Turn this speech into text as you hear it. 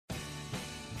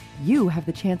you have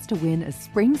the chance to win a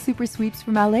spring super sweeps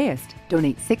from LAist.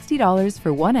 Donate $60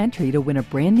 for one entry to win a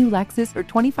brand new Lexus or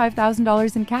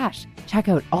 $25,000 in cash. Check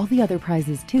out all the other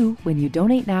prizes too when you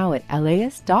donate now at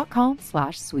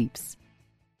laist.com/sweeps.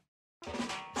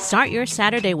 Start your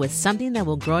Saturday with something that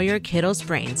will grow your kiddos'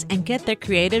 brains and get their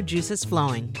creative juices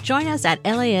flowing. Join us at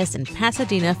LAist in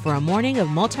Pasadena for a morning of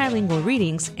multilingual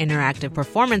readings, interactive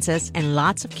performances, and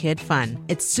lots of kid fun.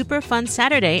 It's Super Fun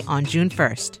Saturday on June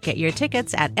 1st. Get your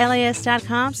tickets at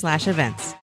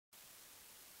laist.com/events.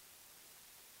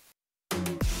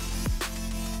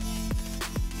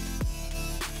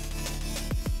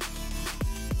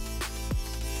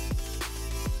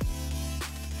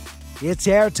 It's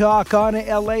AirTalk on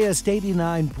LAist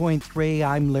 89.3.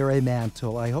 I'm Larry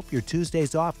Mantle. I hope your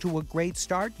Tuesday's off to a great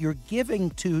start. You're Giving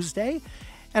Tuesday,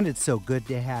 and it's so good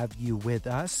to have you with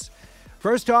us.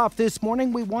 First off, this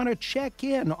morning, we want to check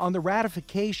in on the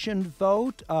ratification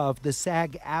vote of the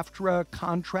SAG-AFTRA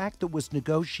contract that was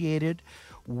negotiated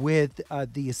with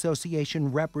the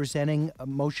association representing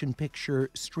motion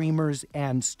picture streamers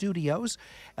and studios.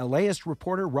 LAist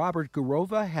reporter Robert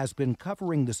Garova has been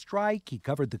covering the strike. He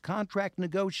covered the contract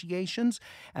negotiations.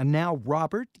 And now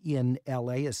Robert, in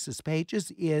LAist's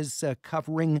pages, is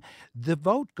covering the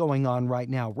vote going on right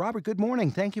now. Robert, good morning.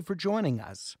 Thank you for joining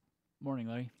us. Morning,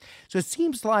 Larry. So it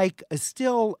seems like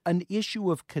still an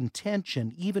issue of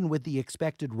contention, even with the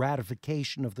expected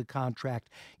ratification of the contract,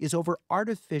 is over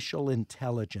artificial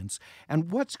intelligence.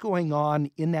 And what's going on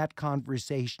in that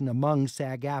conversation among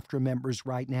SAG-AFTRA members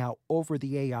right now over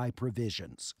the AI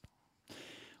provisions?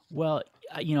 Well,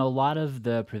 a lot of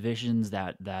the provisions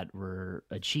that were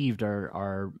achieved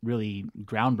are really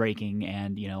groundbreaking,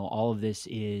 and all of this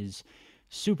is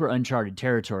super uncharted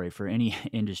territory for any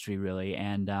industry, really.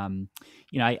 And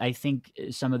I think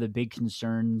some of the big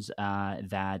concerns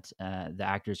that the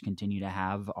actors continue to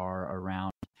have are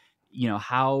around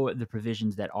how the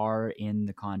provisions that are in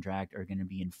the contract are going to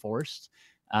be enforced.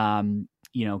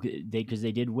 Because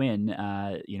they did win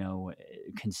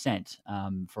consent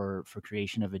for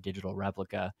creation of a digital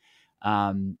replica.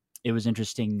 It was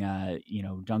interesting,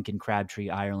 Duncan Crabtree,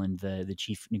 Ireland, the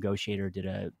chief negotiator, did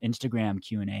a Instagram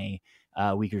Q&A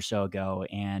a week or so ago.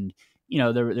 And,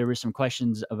 there were some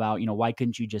questions about, why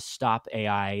couldn't you just stop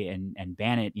AI and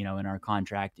ban it, in our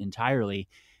contract entirely?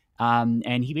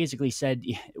 And he basically said,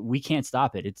 we can't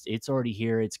stop it. It's already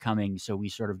here. It's coming. So we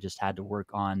sort of just had to work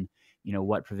on,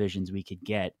 what provisions we could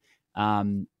get.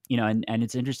 And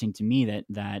it's interesting to me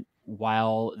that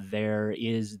while there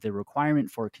is the requirement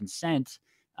for consent,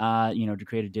 to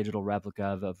create a digital replica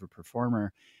of a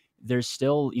performer, there's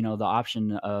still, the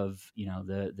option of,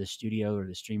 the studio or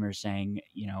the streamer saying,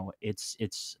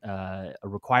 it's a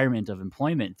requirement of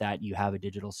employment that you have a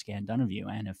digital scan done of you.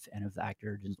 And if the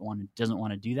actor doesn't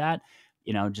want to do that,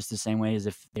 just the same way as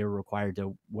if they were required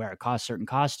to wear a certain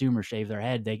costume or shave their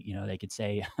head, they could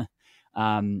say,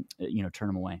 turn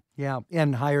them away. Yeah,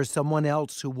 and hire someone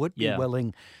else who would be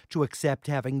willing to accept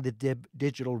having the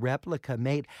digital replica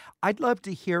made. I'd love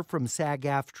to hear from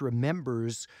SAG-AFTRA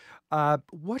members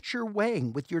what you're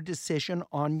weighing with your decision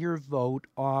on your vote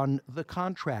on the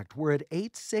contract. We're at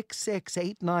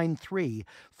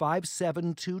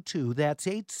 866-893-5722. That's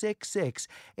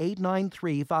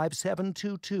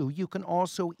 866-893-5722. You can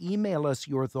also email us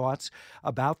your thoughts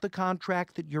about the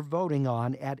contract that you're voting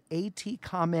on at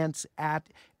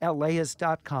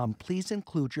atcomments@laist.com. Please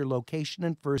include your location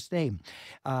and first name.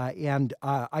 And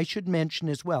I should mention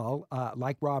as well,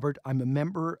 like Robert, I'm a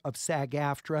member of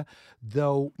SAG-AFTRA,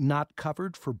 though not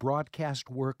covered for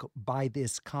broadcast work by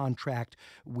this contract.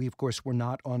 We, of course, were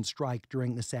not on strike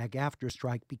during the SAG-AFTRA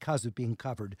strike because of being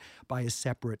covered by a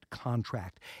separate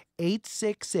contract.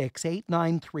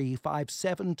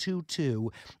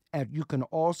 866-893-5722. And you can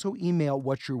also email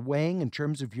what you're weighing in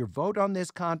terms of your vote on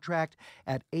this contract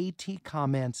at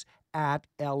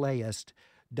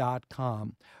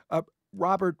atcomments@laist.com.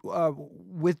 Robert,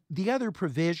 with the other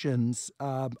provisions,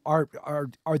 are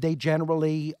they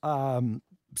generally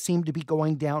seem to be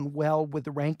going down well with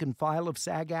the rank and file of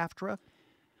SAG-AFTRA?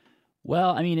 Well,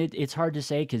 I mean, it's hard to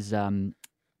say because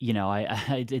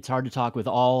it's hard to talk with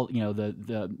all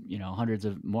the hundreds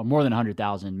of more than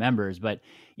 100,000 members. But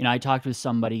I talked with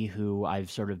somebody who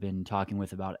I've sort of been talking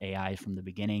with about AI from the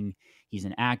beginning. He's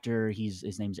an actor.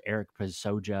 His name's Eric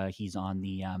Pazoja. He's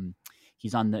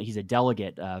a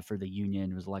delegate for the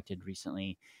union, was elected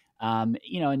recently. And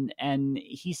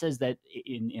he says that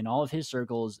in all of his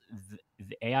circles,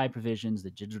 the AI provisions,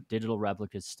 the digital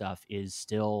replicas stuff is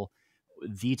still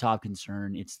the top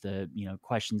concern. It's the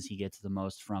questions he gets the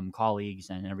most from colleagues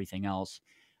and everything else.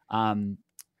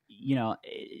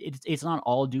 it's not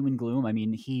all doom and gloom. I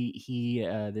mean,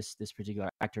 this particular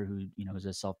actor who is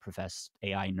a self-professed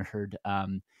AI nerd,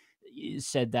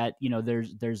 said that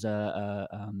there's a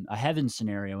heaven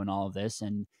scenario in all of this,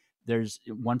 and there's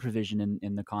one provision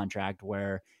in the contract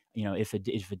where if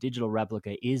a digital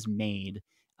replica is made,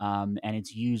 and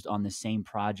it's used on the same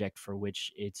project for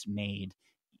which it's made.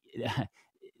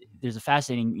 There's a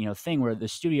fascinating thing where the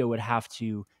studio would have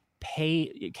to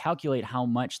calculate how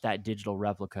much that digital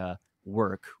replica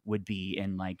work would be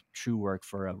in like true work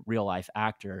for a real life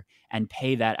actor, and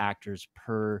pay that actor's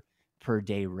per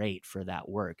day rate for that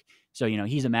work. So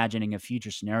he's imagining a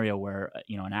future scenario where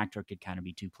an actor could kind of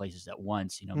be two places at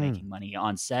once, making money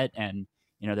on set, and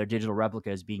their digital replica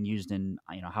is being used in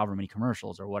however many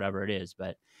commercials or whatever it is.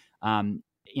 But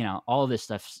all of this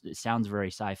stuff sounds very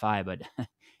sci-fi, but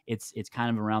it's kind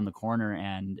of around the corner,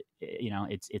 and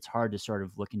it's hard to sort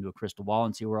of look into a crystal ball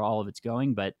and see where all of it's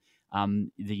going. But the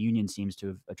union seems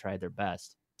to have tried their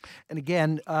best. And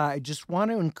again, I just want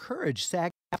to encourage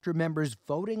SAG-AFTRA members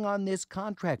voting on this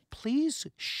contract. Please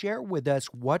share with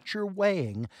us what you're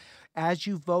weighing as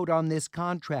you vote on this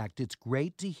contract. It's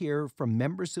great to hear from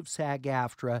members of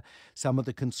SAG-AFTRA some of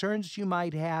the concerns you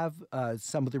might have,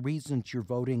 some of the reasons you're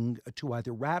voting to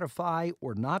either ratify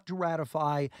or not to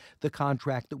ratify the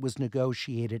contract that was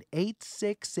negotiated.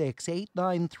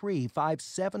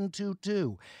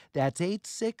 866-893-5722. That's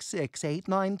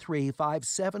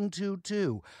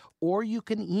 866-893-5722. Or you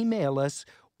can email us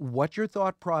what your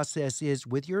thought process is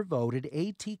with your vote at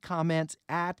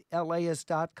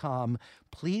atcomments@laist.com.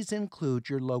 Please include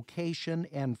your location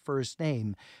and first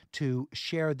name to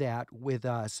share that with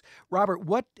us. Robert,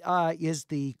 what is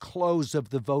the close of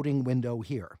the voting window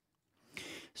here?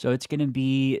 So it's going to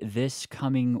be this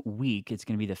coming week. It's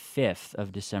going to be the 5th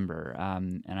of December.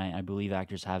 And I believe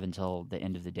actors have until the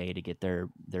end of the day to get their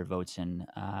votes in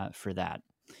for that.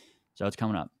 So it's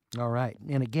coming up. All right.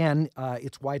 And again,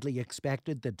 it's widely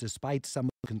expected that despite some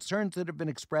of the concerns that have been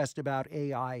expressed about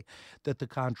AI, that the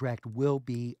contract will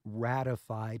be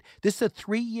ratified. This is a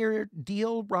 3-year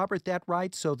deal, Robert, that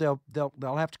right? So they'll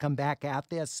have to come back at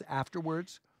this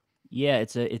afterwards? Yeah,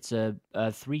 it's a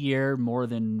 3-year, more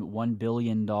than $1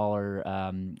 billion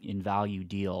in value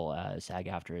deal,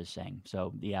 SAG-AFTRA is saying.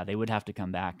 So yeah, they would have to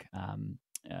come back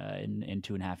in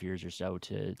 2.5 years or so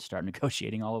to start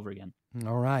negotiating all over again.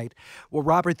 All right. Well,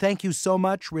 Robert, thank you so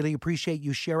much. Really appreciate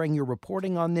you sharing your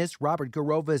reporting on this. Robert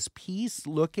Garova's piece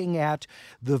looking at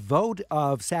the vote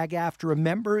of SAG-AFTRA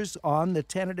members on the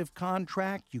tentative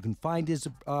contract. You can find his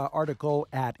article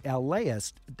at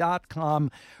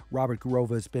LAist.com. Robert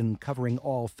Garova has been covering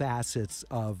all facets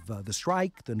of the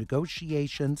strike, the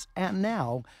negotiations, and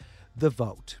now the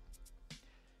vote.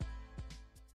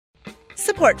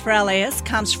 Support for LAist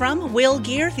comes from Will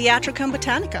Gear Theatricum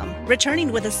Botanicum, returning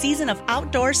with a season of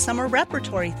outdoor summer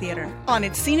repertory theater on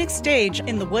its scenic stage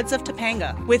in the woods of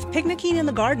Topanga, with picnicking in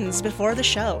the gardens before the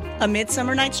show. A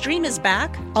Midsummer Night's Dream is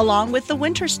back, along with The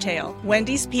Winter's Tale,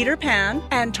 Wendy's Peter Pan,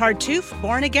 and Tartuffe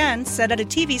Born Again, set at a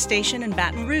TV station in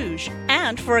Baton Rouge.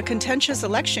 And for a contentious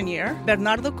election year,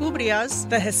 Bernardo Cubria's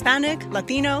The Hispanic,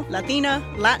 Latino, Latina,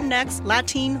 Latinx,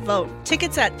 Latin Vote.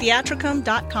 Tickets at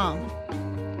theatricum.com.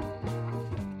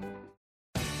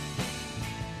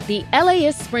 The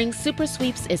LAist Spring Super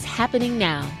Sweeps is happening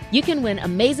now. You can win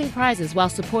amazing prizes while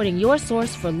supporting your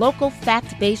source for local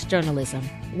fact-based journalism.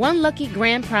 One lucky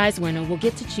grand prize winner will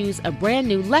get to choose a brand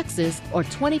new Lexus or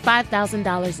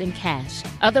 $25,000 in cash.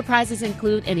 Other prizes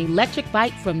include an electric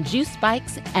bike from Juice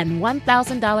Bikes and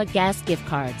 $1,000 gas gift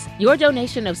cards. Your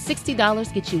donation of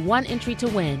 $60 gets you one entry to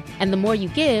win, and the more you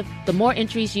give, the more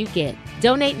entries you get.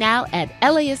 Donate now at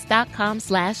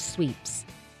LAist.com/sweeps.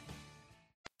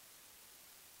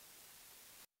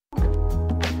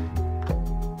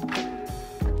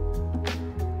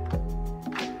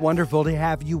 Wonderful to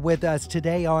have you with us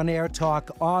today on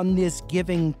AirTalk on this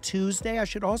Giving Tuesday. I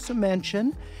should also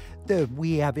mention that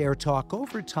we have AirTalk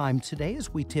overtime today,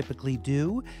 as we typically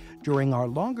do during our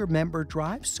longer member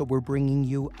drives. So we're bringing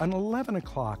you an 11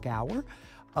 o'clock hour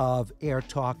of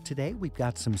AirTalk today. We've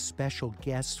got some special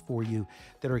guests for you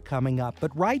that are coming up.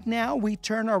 But right now, we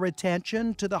turn our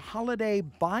attention to the holiday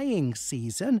buying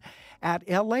season. At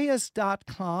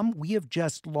LAist.com, we have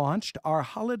just launched our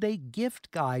holiday gift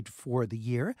guide for the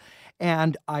year,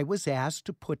 and I was asked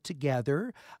to put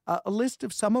together a list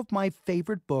of some of my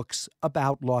favorite books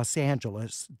about Los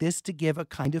Angeles. This to give a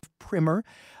kind of primer,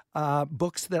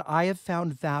 books that I have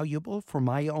found valuable for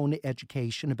my own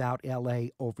education about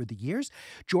LA over the years.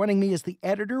 Joining me is the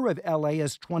editor of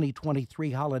LAist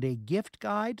 2023 Holiday Gift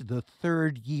Guide, the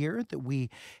 3rd year that we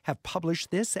have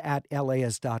published this at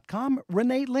LAist.com,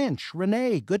 Renee Lynch.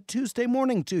 Renee, good Tuesday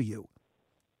morning to you.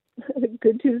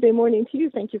 Good Tuesday morning to you.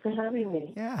 Thank you for having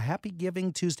me. Yeah, happy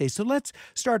Giving Tuesday. So let's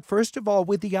start, first of all,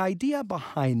 with the idea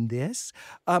behind this.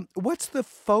 What's the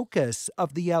focus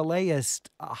of the LAist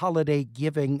holiday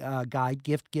giving guide,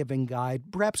 gift giving guide,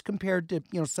 perhaps compared to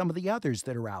some of the others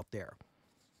that are out there?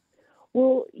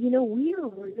 Well, we are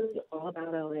really all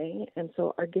about LA, and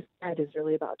so our gift guide is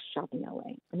really about shopping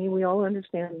LA. I mean, we all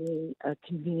understand the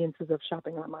conveniences of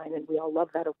shopping online, and we all love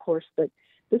that, of course, but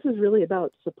this is really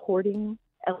about supporting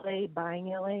LA, buying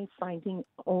LA, finding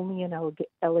only in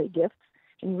LA gifts,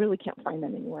 and you really can't find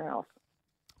them anywhere else.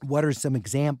 What are some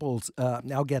examples?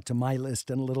 I'll get to my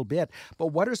list in a little bit,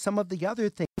 but what are some of the other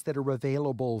things that are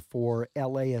available for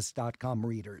LAist.com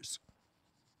readers?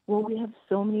 Well, we have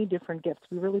so many different gifts.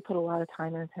 We really put a lot of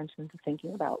time and attention to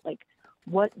thinking about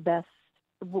what are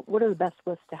the best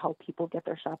lists to help people get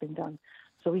their shopping done.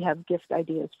 So we have gift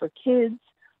ideas for kids,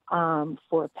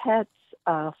 for pets,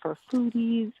 for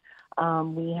foodies.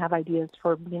 We have ideas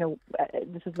for,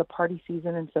 this is the party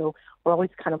season, and so we're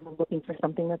always kind of looking for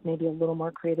something that's maybe a little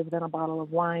more creative than a bottle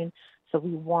of wine. So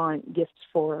we want gifts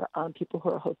for people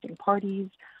who are hosting parties.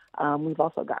 We've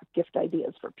also got gift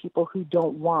ideas for people who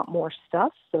don't want more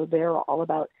stuff, so they're all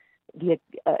about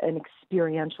an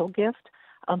experiential gift.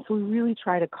 So we really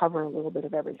try to cover a little bit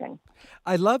of everything.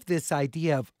 I love this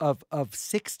idea of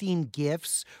 16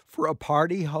 gifts for a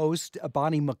party host,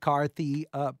 Bonnie McCarthy,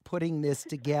 putting this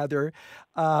together,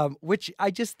 which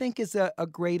I just think is a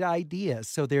great idea.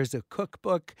 So there's a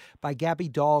cookbook by Gabby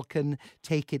Dalkin,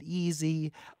 Take It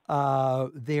Easy.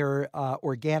 There are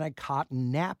organic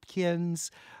cotton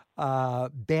napkins,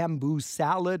 bamboo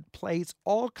salad plates,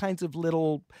 all kinds of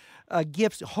little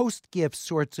gifts, host gifts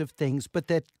sorts of things, but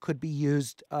that could be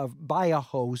used by a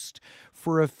host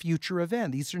for a future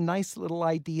event. These are nice little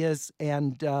ideas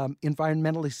and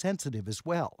environmentally sensitive as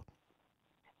well.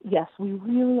 Yes, we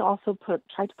really also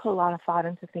try to put a lot of thought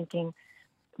into thinking.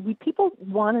 People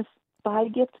want to buy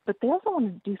gifts, but they also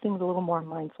want to do things a little more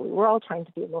mindfully. We're all trying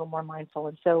to be a little more mindful,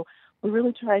 and so we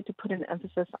really tried to put an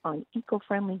emphasis on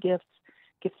eco-friendly gifts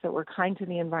that were kind to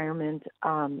the environment,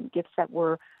 gifts that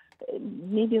were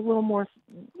maybe a little more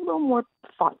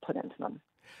thought put into them.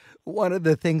 One of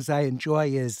the things I enjoy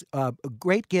is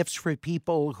great gifts for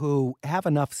people who have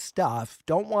enough stuff,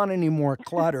 don't want any more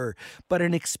clutter, but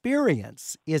an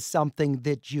experience is something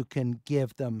that you can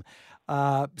give them.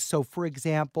 So, for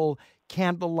example,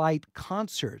 candlelight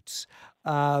concerts,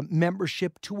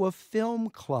 membership to a film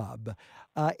club,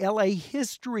 LA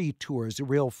history tours, a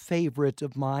real favorite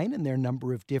of mine, and there are a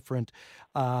number of different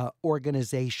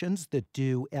organizations that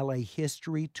do LA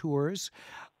history tours.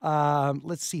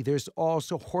 Let's see, there's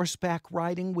also horseback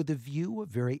riding with a view, a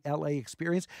very LA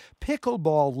experience.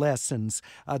 Pickleball lessons,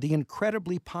 the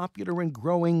incredibly popular and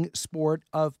growing sport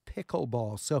of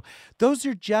pickleball. So those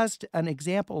are just an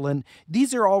example, and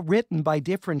these are all written by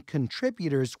different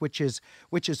contributors, which is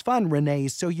fun, Renee.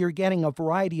 So you're getting a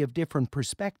variety of different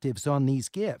perspectives on these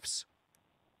gifts.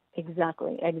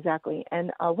 Exactly.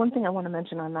 And one thing I want to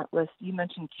mention on that list, you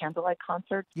mentioned candlelight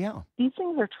concerts. Yeah. These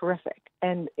things are terrific,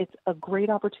 and it's a great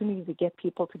opportunity to get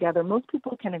people together. Most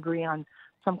people can agree on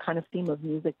some kind of theme of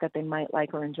music that they might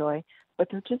like or enjoy, but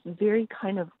they're just very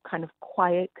kind of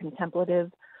quiet,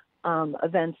 contemplative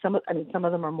events. Some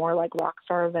of them are more like rock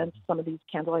star events. Some of these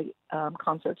candlelight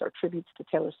concerts are tributes to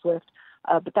Taylor Swift,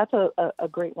 but that's a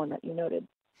great one that you noted.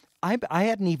 I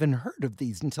hadn't even heard of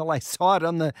these until I saw it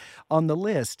on the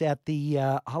list at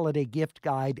the holiday gift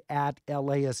guide at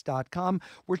LAist.com.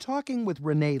 We're talking with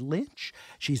Renee Lynch.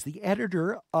 She's the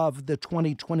editor of the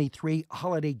 2023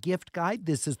 holiday gift guide.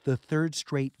 This is the third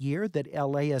straight year that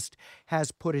LAist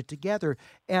has put it together.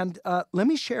 And let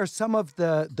me share some of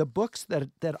the books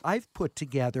that I've put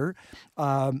together.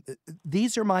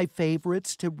 These are my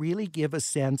favorites to really give a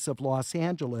sense of Los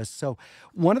Angeles. So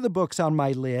one of the books on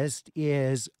my list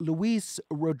is Luis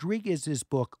Rodriguez's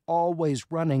book, Always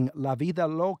Running, La Vida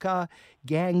Loca,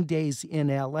 Gang Days in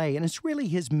L.A. And it's really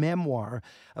his memoir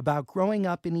about growing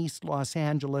up in East Los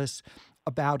Angeles,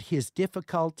 about his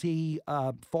difficulty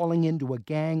falling into a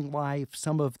gang life,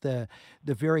 some of the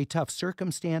very tough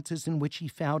circumstances in which he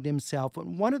found himself.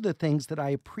 And one of the things that I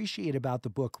appreciate about the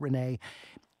book, Renee,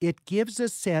 it gives a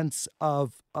sense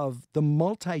of the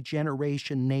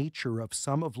multi-generation nature of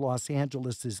some of Los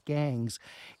Angeles's gangs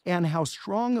and how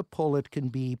strong a pull it can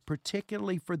be,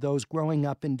 particularly for those growing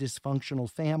up in dysfunctional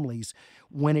families,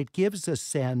 when it gives a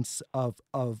sense of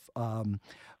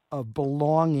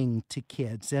belonging to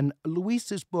kids. And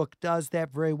Luis's book does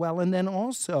that very well. And then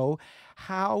also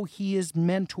how he is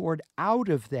mentored out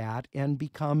of that and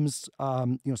becomes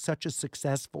such a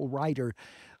successful writer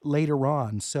later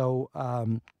on. So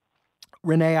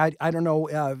Renee, I don't know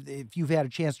if you've had a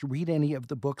chance to read any of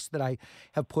the books that I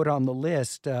have put on the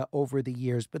list over the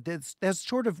years, but that's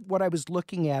sort of what I was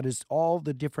looking at, is all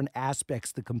the different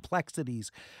aspects, the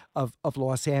complexities of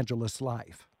Los Angeles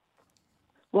life.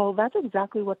 Well, that's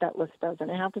exactly what that list does. And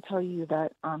I have to tell you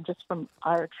that just from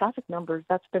our traffic numbers,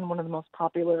 that's been one of the most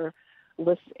popular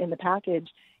lists in the package.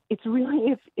 It's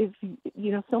really, if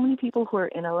so many people who are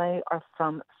in LA are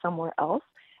from somewhere else.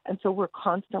 And so we're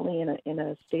constantly in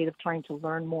a state of trying to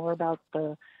learn more about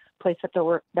the place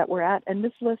that we're at. And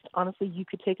this list, honestly, you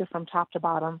could take it from top to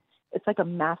bottom. It's like a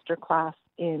master class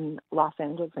in Los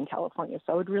Angeles and California.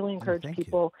 So I would really encourage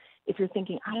people, if you're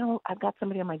thinking, I've got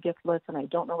somebody on my gift list and I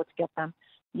don't know what to get them,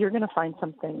 you're going to find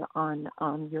something on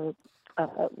your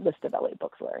list of LA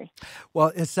books, Larry.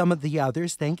 Well, as some of the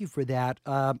others, thank you for that.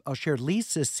 I'll share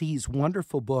Lisa C's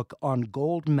wonderful book on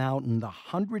Gold Mountain, the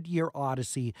 100-Year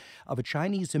Odyssey of a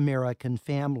Chinese-American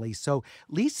family. So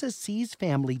Lisa C's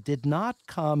family did not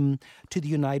come to the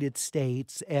United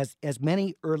States, as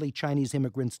many early Chinese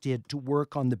immigrants did, to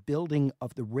work on the building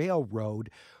of the railroad.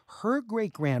 Her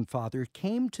great-grandfather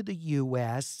came to the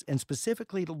U.S., and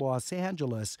specifically to Los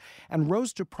Angeles, and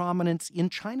rose to prominence in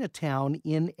Chinatown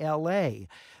in L.A.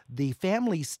 The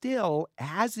family still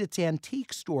has its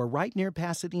antique store right near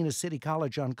Pasadena City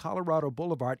College on Colorado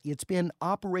Boulevard. It's been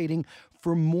operating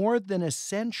for more than a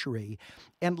century.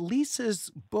 And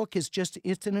Lisa's book is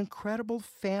it's an incredible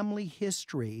family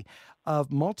history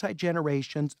of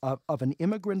multi-generations of an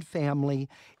immigrant family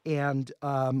and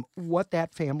what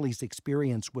that family's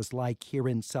experience was like here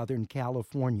in Southern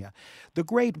California. The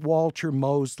great Walter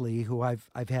Mosley, who I've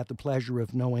had the pleasure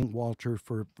of knowing Walter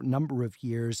for a number of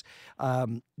years,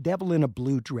 Devil in a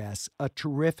Blue Dress, a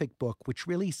terrific book which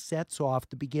really sets off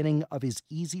the beginning of his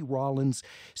Easy Rawlins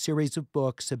series of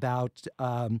books about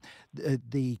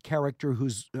the character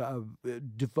who's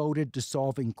devoted to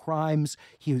solving crimes.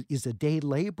 He is a day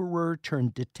laborer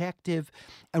turned detective.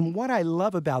 And what I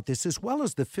love about this, as well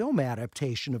as the film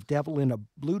adaptation of Devil in a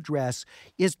Blue Dress,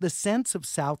 is the sense of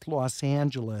South Los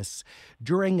Angeles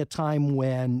during a time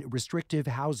when restrictive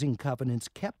housing covenants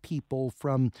kept people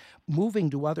from moving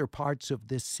to other parts of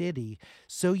the city.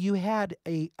 So you had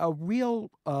a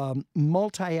real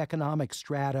multi-economic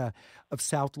strata of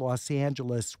South Los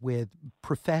Angeles with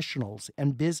professionals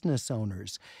and business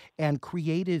owners and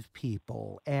creative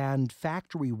people and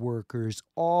factory workers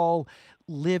all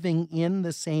living in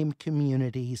the same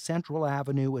community, Central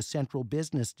Avenue, a central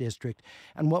business district.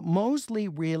 And what Mosley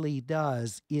really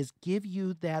does is give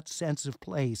you that sense of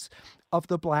place of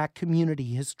the Black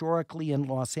community historically in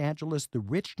Los Angeles, the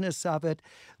richness of it,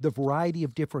 the variety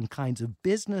of different kinds of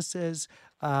businesses.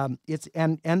 And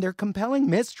they're compelling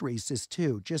mysteries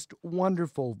too. Just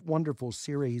wonderful, wonderful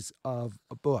series of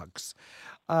books.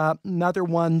 Another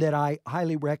one that I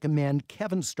highly recommend,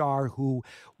 Kevin Starr, who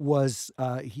was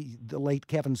the late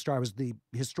Kevin Starr was the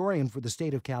historian for the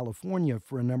state of California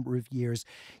for a number of years.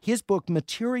 His book,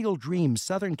 Material Dreams,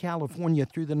 Southern California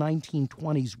Through the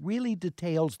 1920s, really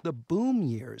details the boom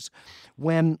years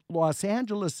when Los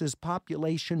Angeles's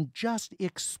population just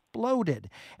exploded.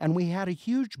 And we had a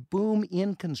huge boom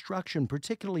in construction,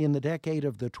 particularly in the decade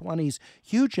of the 20s,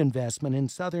 huge investment in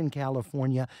Southern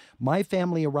California. My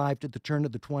family arrived at the turn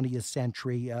of the 20th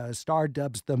century. Starr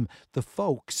dubs them the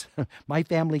folks. My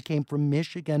family came from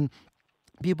Michigan.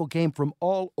 People came from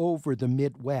all over the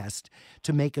Midwest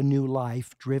to make a new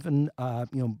life, driven,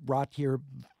 brought here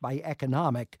by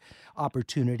economic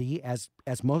opportunity, as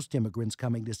most immigrants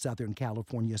coming to Southern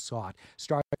California sought.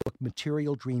 Started book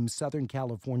Material Dreams, Southern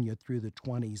California Through the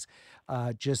 20s.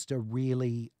 Just a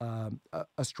really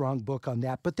a strong book on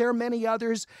that. But there are many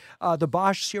others. The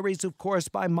Bosch series, of course,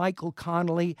 by Michael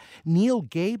Connelly. Neil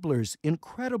Gabler's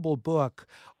incredible book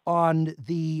on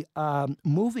the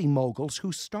movie moguls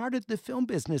who started the film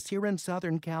business here in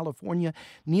Southern California.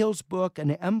 Neil's book,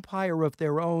 An Empire of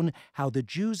Their Own, How the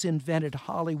Jews Invented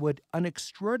Hollywood, an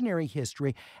extraordinary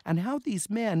history, and how these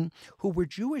men who were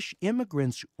Jewish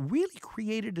immigrants really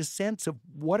created a sense of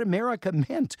what America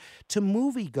meant to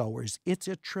moviegoers. It's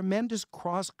a tremendous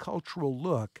cross-cultural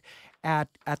look at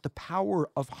the power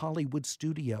of Hollywood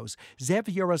studios. Zev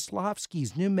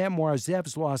Yaroslavsky's new memoir,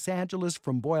 Zev's Los Angeles,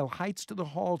 From Boyle Heights to the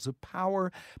Halls of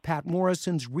Power. Pat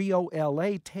Morrison's Rio,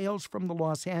 L.A., Tales from the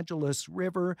Los Angeles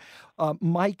River.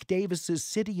 Mike Davis's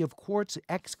City of Quartz,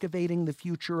 Excavating the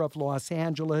Future of Los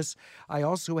Angeles. I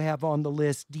also have on the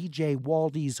list DJ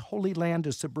Waldy's Holy Land,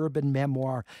 a suburban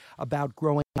memoir about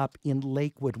growing up in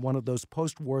Lakewood, one of those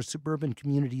post-war suburban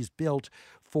communities built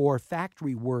for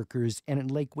factory workers. And in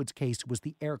Lakewood's case, it was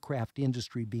the aircraft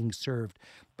industry being served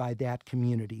by that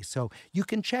community. So you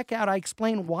can check out, I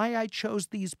explain why I chose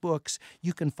these books.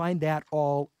 You can find that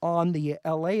all on the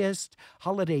LAist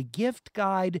Holiday Gift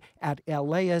Guide at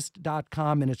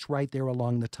LAist.com, and it's right there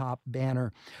along the top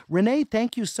banner. Renee,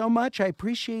 thank you so much. I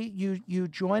appreciate you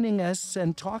joining us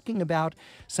and talking about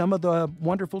some of the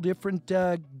wonderful different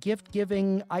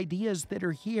gift-giving ideas that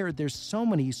are here. There's so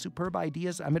many superb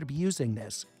ideas. I'm going to be using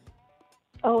this.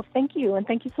 Oh, thank you. And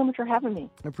thank you so much for having me.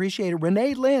 Appreciate it.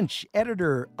 Renee Lynch,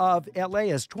 editor of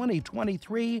LAist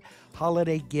 2023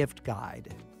 Holiday Gift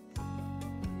Guide.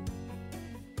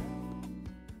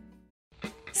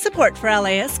 Support for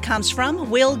LAist comes from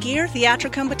Will Gear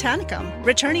Theatricum Botanicum,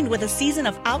 returning with a season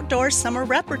of outdoor summer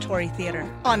repertory theater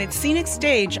on its scenic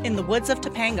stage in the woods of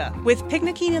Topanga, with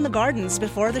picnicking in the gardens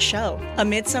before the show. A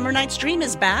Midsummer Night's Dream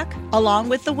is back, along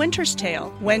with The Winter's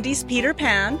Tale, Wendy's Peter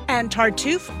Pan, and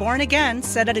Tartuffe Born Again,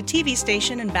 set at a TV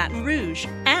station in Baton Rouge.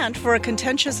 And for a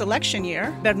contentious election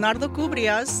year, Bernardo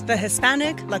Cubria's The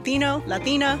Hispanic, Latino,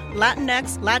 Latina,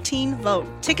 Latinx, Latin Vote.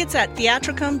 Tickets at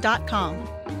theatricum.com.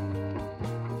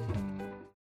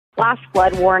 Flash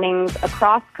flood warnings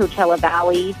across Coachella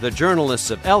Valley. The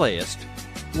journalists of LAist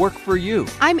work for you.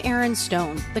 I'm Erin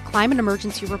Stone, the climate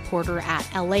emergency reporter at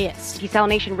LAist.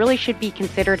 Desalination really should be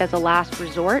considered as a last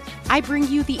resort. I bring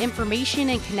you the information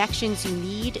and connections you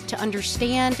need to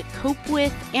understand, cope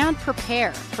with, and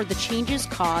prepare for the changes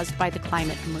caused by the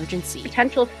climate emergency.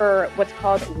 Potential for what's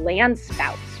called land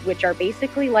spouts, which are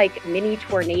basically like mini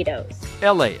tornadoes.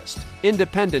 LAist,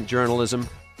 independent journalism,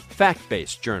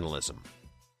 fact-based journalism.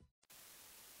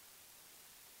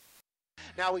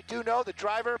 Now, we do know the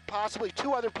driver, possibly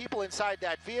two other people inside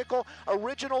that vehicle.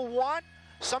 Original one,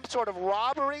 some sort of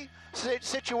robbery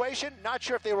situation. Not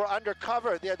sure if they were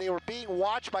undercover. They were being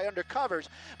watched by undercovers.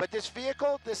 But this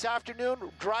vehicle this afternoon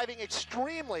driving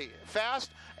extremely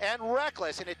fast and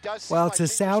reckless, and it does seem well, like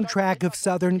it's a soundtrack of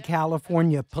Southern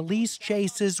California police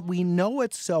chases. We know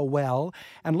it so well,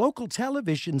 and local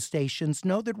television stations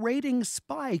know that ratings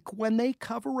spike when they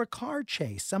cover a car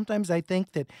chase. Sometimes I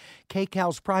think that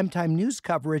KCAL's primetime news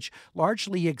coverage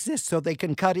largely exists so they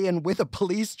can cut in with a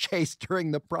police chase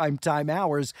during the primetime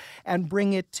hours and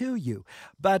bring it to you.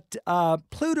 But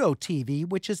Pluto TV,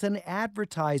 which is an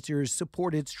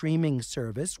advertiser-supported streaming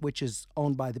service, which is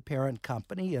owned by the parent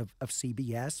company of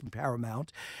CBS and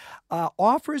Paramount,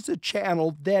 offers a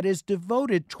channel that is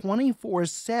devoted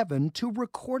 24/7 to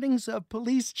recordings of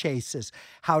police chases.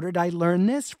 How did I learn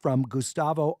this? From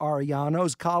Gustavo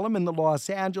Arellano's column in the Los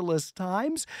Angeles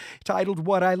Times, titled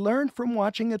What I Learned from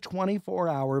Watching a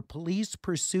 24-Hour Police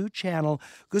Pursuit Channel.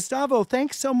 Gustavo,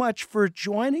 thanks so much for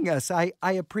joining us. I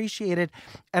appreciate it.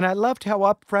 And I loved how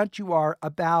upfront you are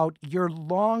about your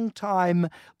longtime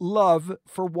love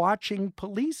for watching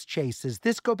police chases.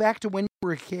 This go back to when you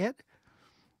were a kid?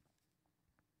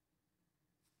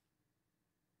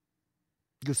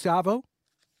 Gustavo?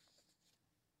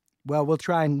 Well, we'll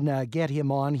try and get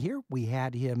him on here. We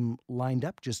had him lined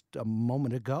up just a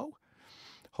moment ago.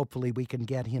 Hopefully we can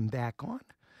get him back on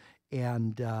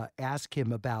and ask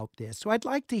him about this. So I'd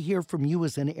like to hear from you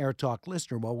as an AirTalk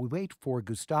listener while we wait for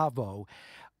Gustavo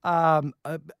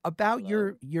about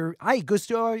your hi,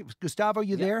 Gustavo,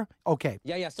 you there? Okay.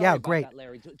 Yeah. Sorry about great. That,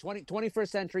 Larry. 21st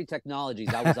century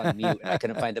technologies. I was on mute and I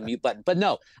couldn't find the mute button. But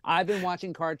no, I've been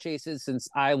watching car chases since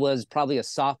I was probably a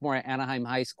sophomore at Anaheim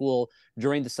High School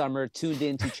during the summer, tuned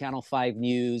into Channel 5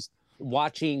 News,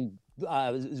 watching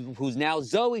who's now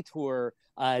Zoe Tour,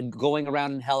 going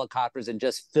around in helicopters and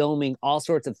just filming all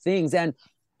sorts of things. And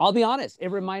I'll be honest, it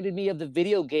reminded me of the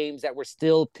video games that were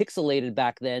still pixelated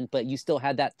back then, but you still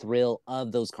had that thrill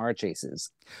of those car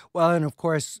chases. Well, and of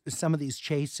course, some of these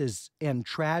chases end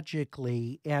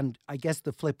tragically. And I guess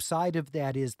the flip side of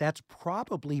that is that's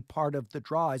probably part of the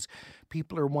draw is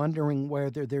people are wondering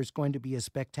whether there's going to be a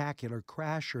spectacular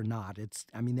crash or not.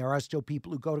 There are still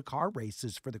people who go to car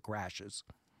races for the crashes.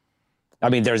 I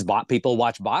mean, people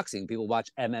watch boxing, people watch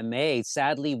MMA.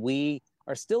 Sadly, we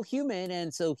are still human,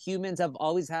 and so humans have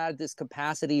always had this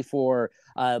capacity for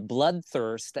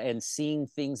bloodthirst and seeing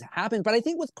things happen. But I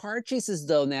think with car chases,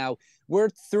 though, now we're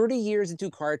 30 years into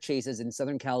car chases in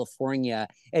Southern California,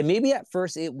 and maybe at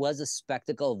first it was a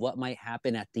spectacle of what might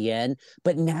happen at the end,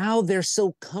 but now they're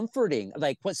so comforting.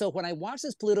 So when I watch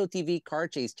this Pluto TV car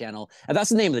chase channel, and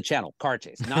that's the name of the channel, car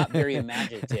chase, not very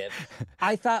imaginative,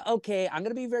 I thought, okay, I'm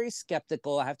going to be very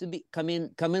skeptical. I have to come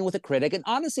in with a critic. And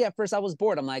honestly, at first I was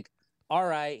bored. I'm like, all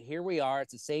right, here we are.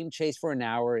 It's the same chase for an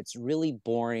hour. It's really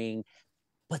boring.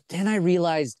 But then I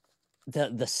realized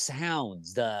the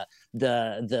sounds,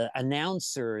 the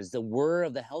announcers, the whir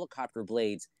of the helicopter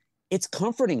blades, it's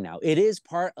comforting now. It is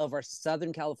part of our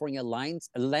Southern California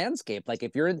landscape. Like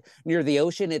if you're near the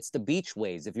ocean, it's the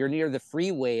beachways. If you're near the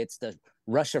freeway, it's the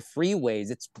rush of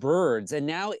freeways, it's birds. And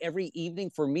now every evening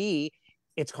for me,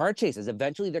 it's car chases.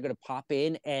 Eventually they're going to pop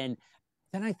in. And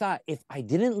then I thought, if I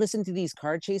didn't listen to these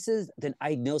car chases, then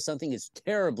I know something is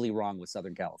terribly wrong with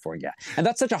Southern California. And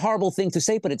that's such a horrible thing to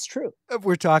say, but it's true.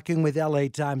 We're talking with LA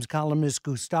Times columnist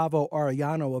Gustavo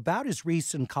Arellano about his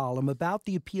recent column about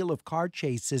the appeal of car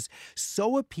chases,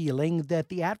 so appealing that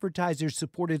the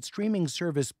advertiser-supported streaming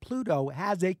service Pluto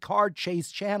has a car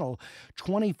chase channel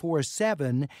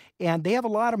 24/7, and they have a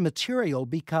lot of material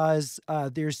because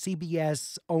their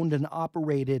CBS-owned and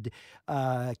operated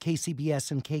KCBS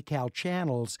and KCAL channels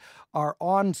are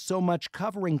on so much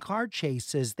covering car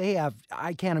chases. They have,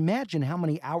 I can't imagine how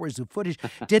many hours of footage.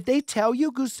 Did they tell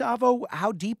you, Gustavo,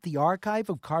 how deep the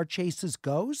archive of car chases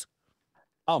goes?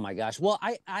 Oh my gosh. Well,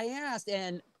 I asked,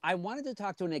 and I wanted to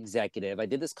talk to an executive. I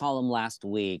did this column last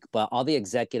week, but all the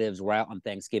executives were out on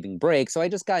Thanksgiving break. So I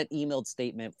just got an emailed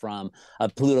statement from a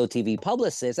Pluto TV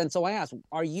publicist. And so I asked,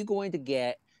 are you going to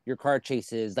get your car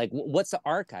chases, like what's the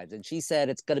archives? And she said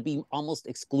it's going to be almost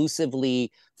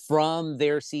exclusively from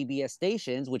their CBS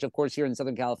stations, which of course here in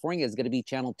Southern California is going to be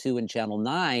Channel 2 and Channel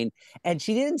 9. And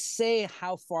she didn't say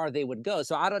how far they would go.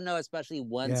 So I don't know, especially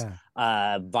once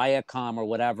Viacom or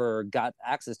whatever got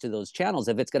access to those channels,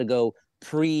 if it's going to go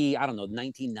I don't know,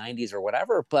 1990s or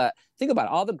whatever. But think about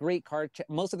it, all the great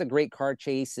most of the great car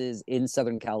chases in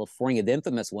Southern California, the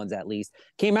infamous ones at least,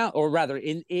 came out, or rather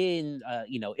in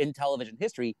television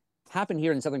history, happened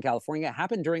here in Southern California,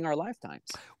 happened during our lifetimes.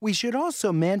 We should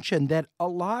also mention that a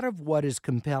lot of what is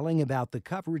compelling about the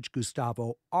coverage,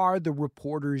 Gustavo, are the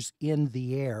reporters in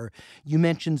the air. You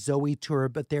mentioned Zoe Tur,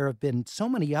 but there have been so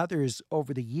many others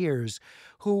over the years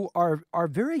who are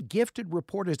very gifted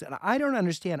reporters, and I don't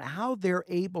understand how they're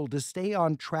able to stay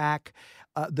on track.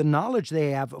 The knowledge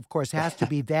they have, of course, has to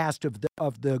be vast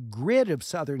of the grid of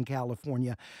Southern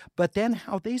California, but then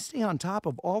how they stay on top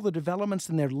of all the developments,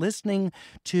 and they're listening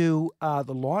to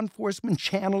the law enforcement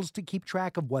channels to keep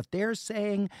track of what they're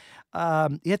saying.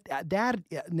 Talk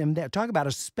about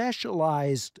a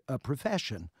specialized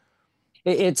profession.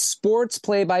 It's sports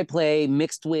play-by-play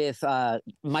mixed with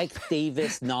Mike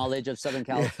Davis knowledge of Southern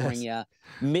California,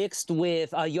 mixed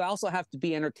with you also have to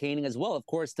be entertaining as well. Of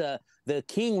course, the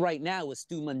king right now is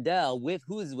Stu Mundell,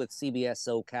 who is with CBS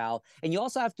SoCal, and you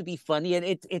also have to be funny, and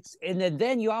and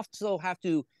then you also have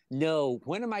to know,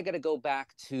 when am I going to go back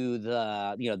to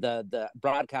the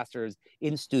broadcasters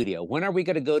in studio? When are we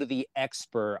going to go to the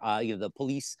expert, the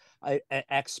police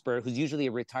expert, who's usually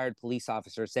a retired police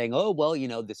officer, saying, oh, well,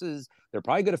 they're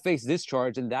probably going to face this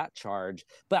charge and that charge.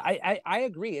 But I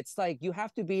agree. It's like you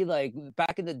have to be like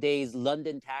back in the days,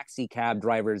 London taxi cab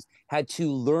drivers had to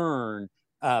learn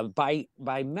by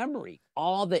memory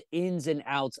all the ins and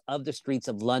outs of the streets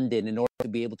of London in order to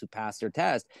be able to pass their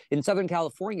test. In Southern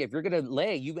California, if you're going to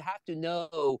lay, you have to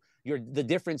know the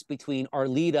difference between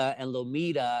Arleta and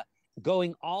Lomita,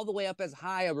 going all the way up as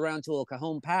high around to El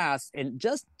Cajon Pass, and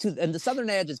the southern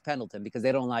edge is Pendleton, because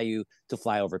they don't allow you to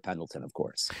fly over Pendleton, of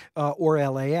course. Or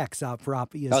LAX, for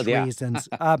obvious reasons.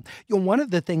 One of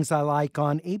the things I like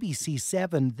on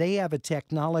ABC7, they have a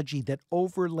technology that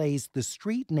overlays the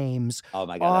street names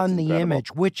on the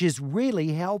image, which is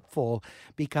really helpful,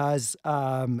 because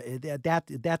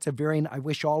that's a very, I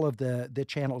wish all of the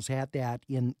channels had that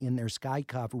in their sky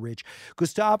coverage.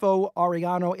 Gustavo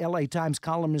Arellano, LA Times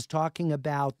columnist, talking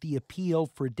about the appeal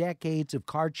for decades of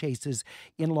car chases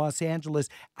in Los Angeles.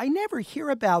 I never hear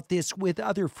about this with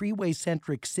other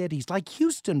freeway-centric cities, like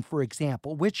Houston, for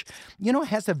example, which,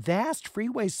 has a vast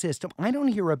freeway system. I don't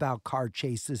hear about car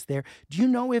chases there. Do you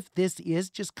know if this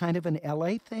is just kind of an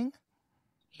LA thing?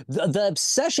 The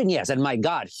obsession, yes. And my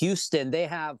God, Houston, they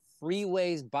have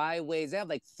freeways, byways. They have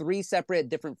like 3 separate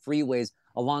different freeways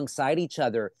alongside each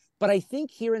other. But I think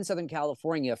here in Southern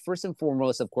California, first and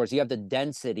foremost, of course, you have the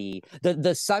density,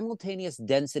 the simultaneous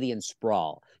density and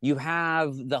sprawl. You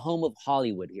have the home of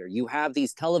Hollywood here. You have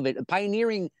these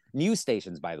pioneering news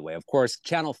stations, by the way. Of course,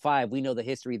 Channel 5, we know the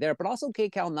history there, but also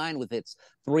KCAL 9 with its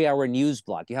 3-hour news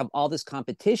block. You have all this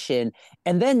competition.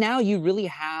 And then now you really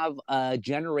have a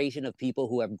generation of people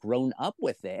who have grown up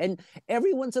with it. And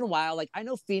every once in a while, like I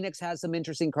know Phoenix has some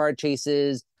interesting car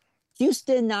chases.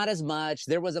 Houston, not as much.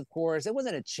 There was, of course, it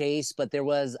wasn't a chase, but there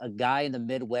was a guy in the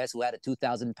Midwest who had a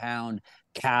 2,000-pound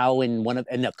cow in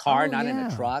a car, in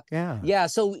a truck. Yeah.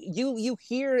 So you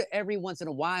hear every once in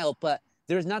a while, but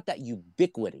there's not that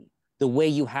ubiquity the way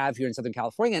you have here in Southern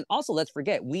California. And also, let's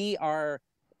forget, we are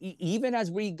even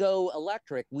as we go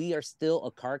electric, we are still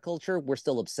a car culture. We're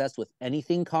still obsessed with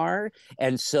anything car.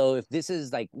 And so if this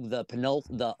is like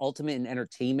the ultimate in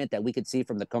entertainment that we could see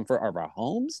from the comfort of our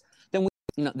homes, then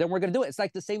then we're going to do it. It's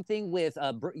like the same thing with,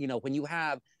 when you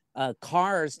have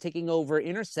cars taking over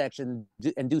intersection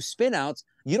and do spin outs,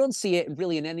 you don't see it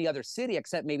really in any other city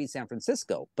except maybe San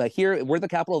Francisco. But here, we're the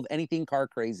capital of anything car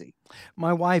crazy.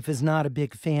 My wife is not a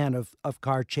big fan of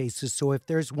car chases, so if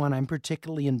there's one I'm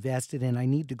particularly invested in, I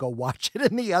need to go watch it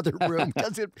in the other room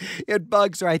because it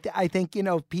bugs her. I think,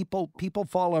 people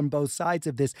fall on both sides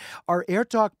of this. Our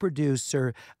AirTalk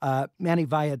producer, Manny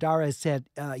Valladara, said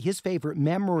his favorite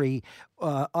memory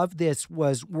of this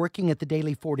was working at the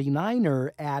Daily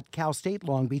 49er at Cal State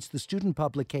Long Beach, the student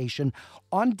publication.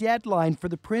 On deadline for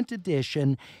the print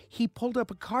edition, he pulled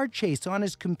up a car chase on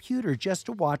his computer just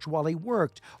to watch while he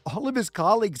worked. All of his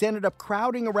colleagues ended up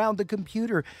crowding around the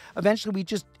computer. Eventually, we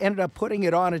just ended up putting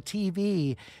it on a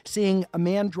TV, seeing a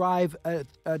man drive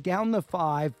down the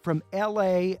 5 from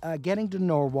L.A., getting to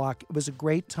Norwalk. It was a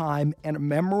great time and a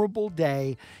memorable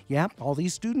day. Yep, all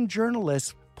these student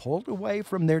journalists pulled away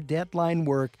from their deadline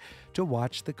work to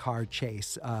watch the car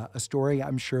chase. A story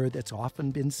I'm sure that's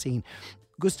often been seen.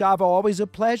 Gustavo, always a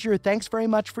pleasure. Thanks very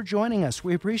much for joining us.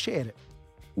 We appreciate it.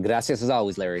 Gracias as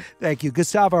always, Larry. Thank you.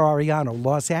 Gustavo Arellano,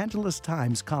 Los Angeles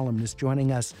Times columnist,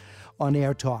 joining us on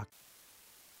AirTalk.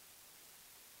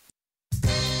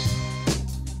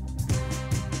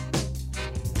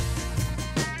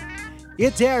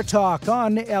 It's AirTalk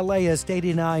on LAist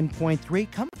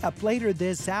 89.3. Coming up later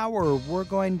this hour, we're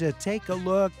going to take a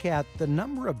look at the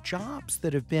number of jobs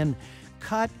that have been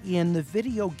cut in the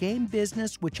video game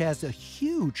business, which has a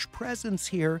huge presence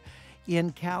here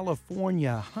in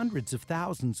California. Hundreds of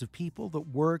thousands of people that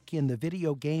work in the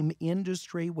video game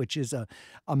industry, which is a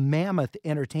mammoth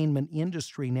entertainment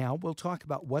industry now. We'll talk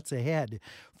about what's ahead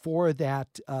for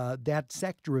that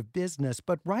sector of business.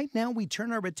 But right now we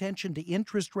turn our attention to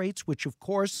interest rates, which of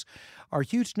course are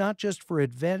huge, not just for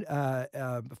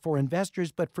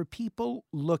investors, but for people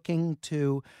looking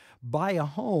to buy a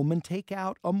home and take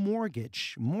out a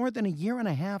mortgage. More than a year and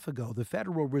a half ago, the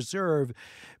Federal Reserve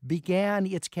began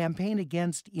its campaign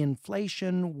against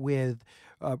inflation with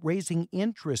raising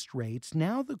interest rates.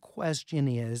 Now the question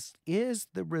is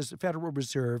the Federal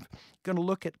Reserve going to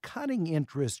look at cutting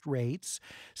interest rates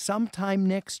sometime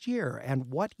next year?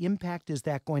 And what impact is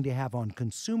that going to have on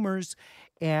consumers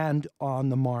and on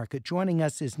the market? Joining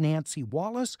us is Nancy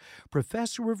Wallace,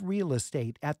 professor of real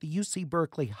estate at the UC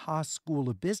Berkeley Haas School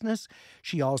of Business.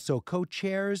 She also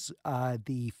co-chairs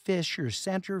the Fisher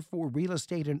Center for Real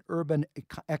Estate and Urban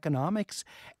Economics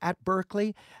at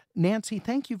Berkeley. Nancy,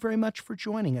 thank you very much for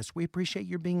joining us. We appreciate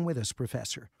your being with us,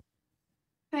 Professor.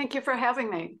 Thank you for having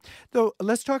me. So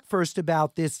let's talk first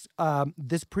about this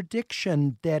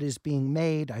prediction that is being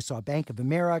made. I saw Bank of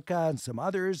America and some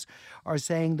others are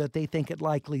saying that they think it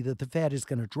likely that the Fed is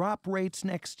going to drop rates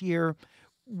next year.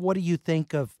 What do you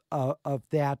think of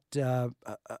that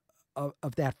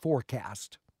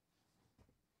forecast?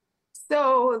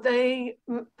 So the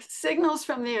signals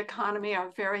from the economy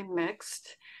are very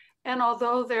mixed. And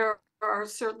although there are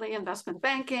certainly investment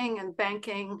banking and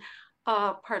banking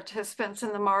participants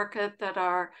in the market that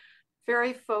are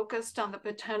very focused on the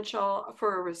potential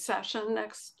for a recession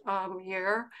next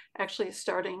year, actually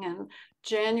starting in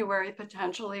January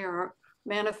potentially, or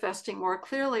manifesting more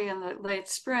clearly in the late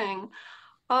spring,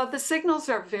 the signals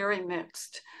are very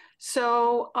mixed.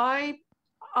 So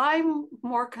I'm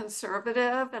more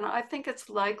conservative, and I think it's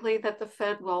likely that the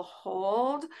Fed will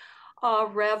hold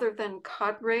rather than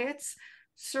cut rates.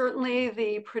 Certainly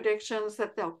the predictions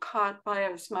that they'll cut by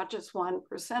as much as 1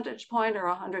 percentage point or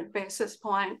 100 basis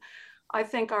point, I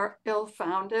think are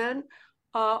ill-founded.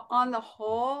 On the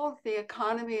whole, the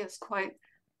economy is quite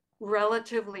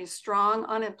relatively strong.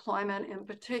 Unemployment in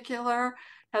particular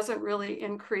hasn't really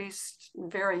increased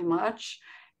very much.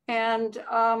 And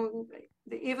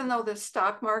even though the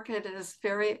stock market is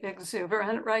very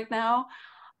exuberant right now,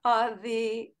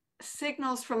 the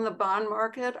signals from the bond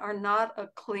market are not a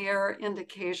clear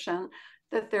indication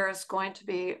that there is going to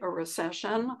be a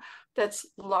recession that's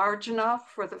large enough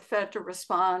for the Fed to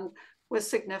respond with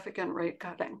significant rate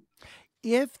cutting.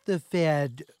 If the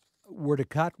Fed were to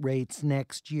cut rates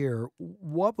next year,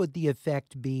 what would the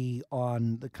effect be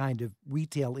on the kind of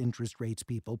retail interest rates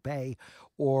people pay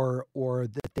or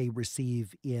that they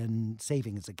receive in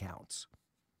savings accounts?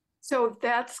 So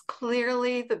that's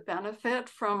clearly the benefit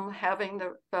from having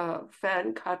the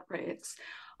Fed cut rates.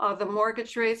 The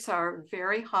mortgage rates are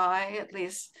very high, at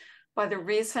least by the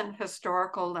recent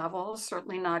historical levels,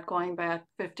 certainly not going back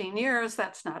 15 years,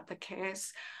 that's not the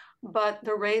case. but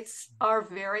the rates are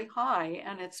very high,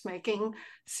 and it's making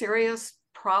serious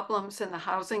problems in the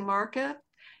housing market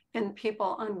and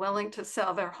people unwilling to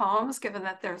sell their homes, given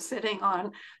that they're sitting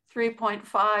on 3.5,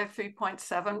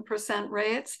 3.7%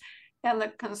 rates, and the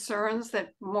concerns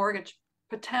that mortgage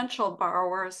potential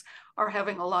borrowers are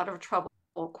having a lot of trouble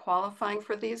qualifying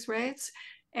for these rates.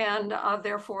 And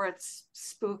therefore, it's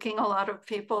spooking a lot of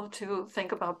people to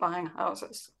think about buying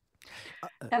houses.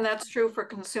 And that's true for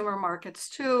consumer markets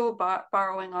too,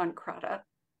 borrowing on credit.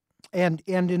 And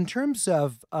in terms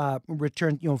of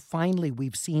return, finally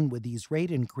we've seen with these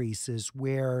rate increases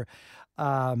where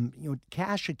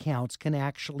cash accounts can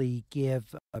actually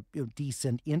give a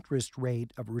decent interest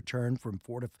rate of return from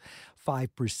 4 to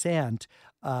 5%,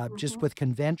 just with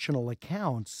conventional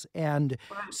accounts. And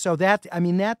so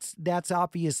that's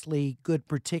obviously good,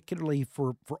 particularly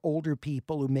for older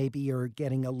people who maybe are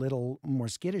getting a little more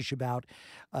skittish about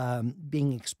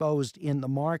being exposed in the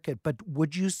market. But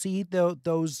would you see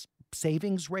those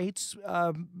savings rates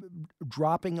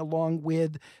dropping along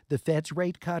with the Fed's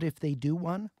rate cut if they do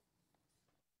one?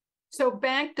 So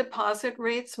bank deposit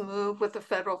rates move with the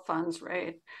federal funds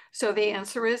rate. So the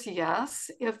answer is yes.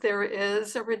 If there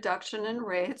is a reduction in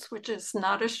rates, which is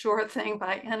not a sure thing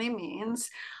by any means,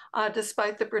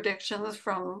 despite the predictions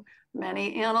from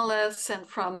many analysts and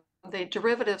from the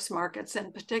derivatives markets,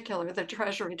 in particular, the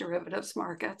Treasury derivatives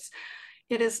markets,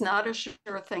 it is not a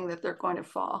sure thing that they're going to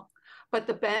fall. But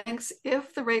the banks,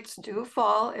 if the rates do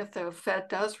fall, if the Fed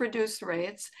does reduce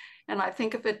rates, and I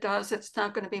think if it does, it's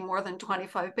not going to be more than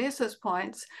 25 basis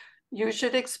points, you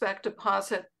should expect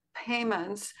deposit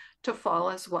payments to fall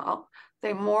as well.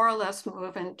 They more or less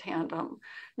move in tandem.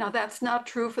 Now, that's not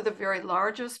true for the very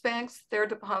largest banks. Their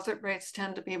deposit rates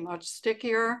tend to be much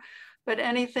stickier, but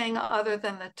anything other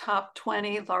than the top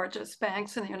 20 largest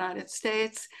banks in the United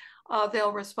States,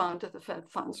 they'll respond to the Fed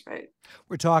funds rate.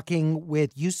 We're talking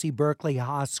with UC Berkeley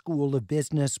Haas School of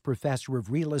Business professor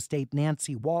of real estate,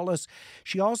 Nancy Wallace.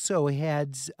 She also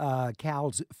heads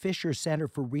Cal's Fisher Center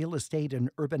for Real Estate and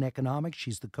Urban Economics.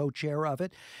 She's the co-chair of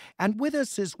it. And with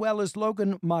us as well as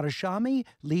Logan Marashami,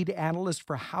 lead analyst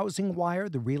for Housing Wire,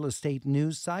 the real estate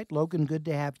news site. Logan, good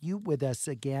to have you with us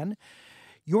again.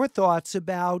 Your thoughts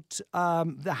about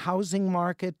the housing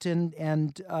market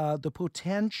and the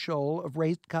potential of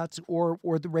rate cuts or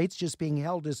the rates just being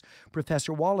held, as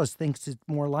Professor Wallace thinks it's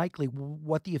more likely,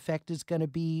 what the effect is going to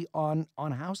be on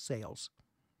house sales?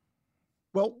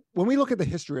 Well, when we look at the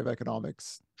history of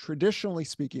economics, traditionally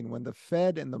speaking, when the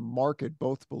Fed and the market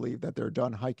both believe that they're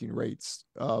done hiking rates,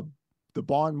 the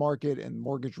bond market and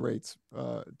mortgage rates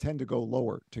tend to go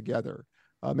lower together.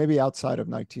 Maybe outside of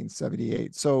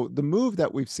 1978. So the move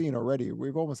that we've seen already,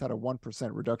 we've almost had a 1%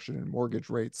 reduction in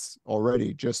mortgage rates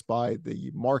already just by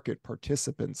the market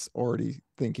participants already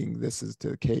thinking this is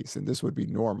the case and this would be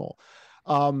normal.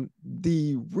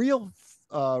 The real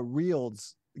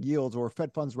yields or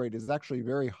Fed funds rate is actually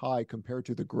very high compared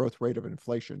to the growth rate of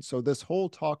inflation. So this whole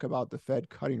talk about the Fed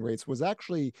cutting rates was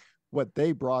actually what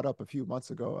they brought up a few months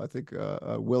ago. I think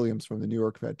Williams from the New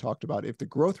York Fed talked about if the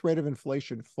growth rate of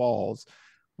inflation falls,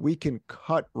 we can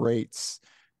cut rates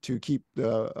to keep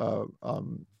the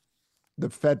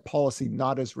Fed policy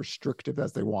not as restrictive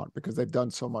as they want because they've done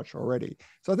so much already.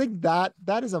 So I think that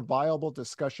is a viable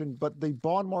discussion, but the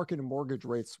bond market and mortgage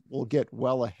rates will get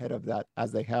well ahead of that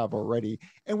as they have already.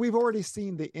 And we've already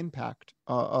seen the impact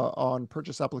on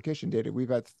purchase application data. We've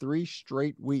had 3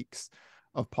 straight weeks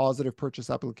of positive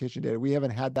purchase application data. We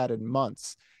haven't had that in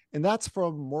months. And that's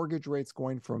from mortgage rates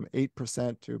going from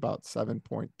 8% to about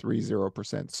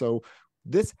 7.30%. So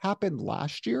this happened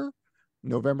last year,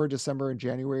 November, December, and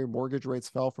January. Mortgage rates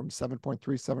fell from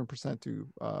 7.37% to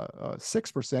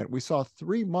 6%. We saw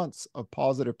 3 months of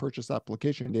positive purchase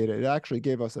application data. It actually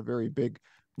gave us a very big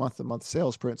month-to-month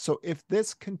sales print. So if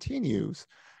this continues,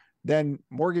 then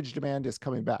mortgage demand is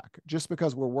coming back just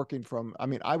because we're working from,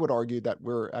 I would argue that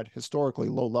we're at historically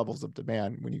low levels of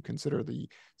demand when you consider the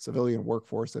civilian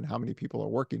workforce and how many people are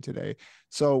working today.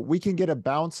 So we can get a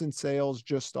bounce in sales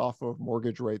just off of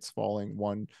mortgage rates falling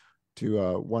 1 to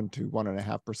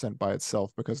 1.5% by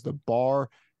itself because the bar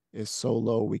is so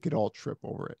low we could all trip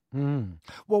over it.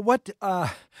 Well, what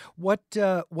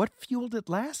fueled it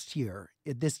last year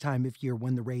at this time of year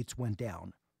when the rates went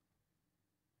down?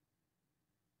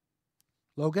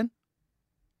 Logan?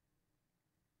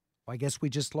 Well, I guess we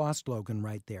just lost Logan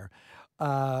right there.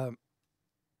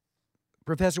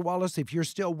 Professor Wallace, if you're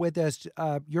still with us,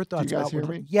 your thoughts Do you guys about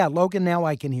hear me? Yeah, Logan, now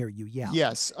I can hear you. Yeah.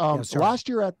 Yes. Last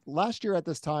year at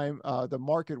this time, the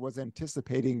market was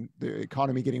anticipating the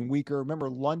economy getting weaker. Remember,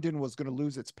 London was going to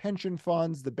lose its pension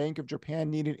funds. The Bank of Japan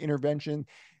needed intervention.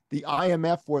 The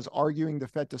IMF was arguing the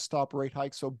Fed to stop rate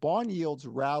hikes. So bond yields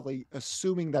rally,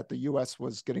 assuming that the U.S.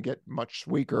 was going to get much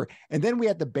weaker. And then we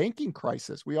had the banking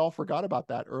crisis. We all forgot about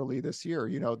that early this year.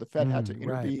 The Fed had to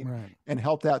intervene and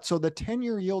help that. So the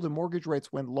 10-year yield and mortgage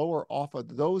rates went lower off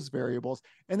of those variables.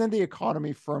 And then the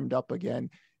economy firmed up again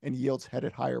and yields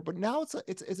headed higher. But now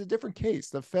it's a different case.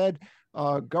 The Fed,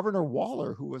 Governor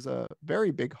Waller, who was a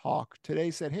very big hawk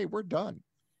today, said, hey, we're done.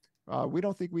 We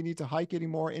don't think we need to hike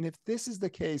anymore. And if this is the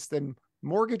case, then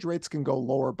mortgage rates can go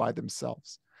lower by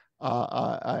themselves.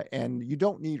 And you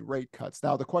don't need rate cuts.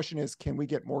 Now, the question is, can we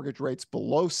get mortgage rates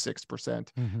below 6%?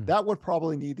 That would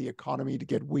probably need the economy to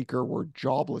get weaker. We're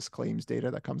jobless claims data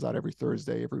that comes out every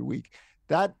Thursday, every week.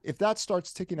 If that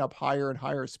starts ticking up higher and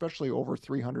higher, especially over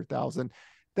 300,000,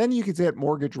 then you could get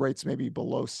mortgage rates maybe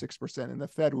below 6%, and the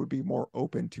Fed would be more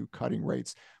open to cutting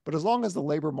rates. But as long as the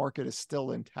labor market is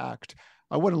still intact,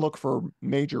 I wouldn't look for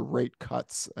major rate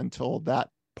cuts until that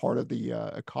part of the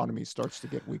economy starts to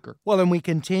get weaker. Well, and we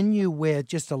continue with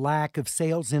just a lack of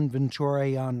sales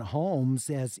inventory on homes.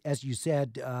 As you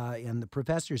said, and the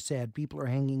professor said, people are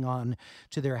hanging on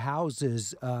to their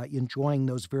houses, enjoying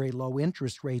those very low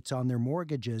interest rates on their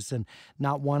mortgages and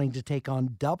not wanting to take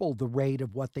on double the rate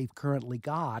of what they've currently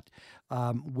got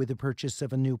with the purchase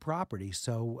of a new property.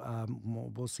 So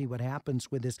we'll see what happens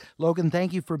with this. Logan,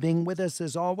 thank you for being with us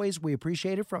as always. We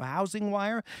appreciate it. From Housing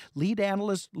Wire, lead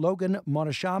analyst Logan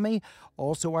Monashami.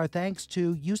 Also, our thanks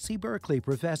to UC Berkeley,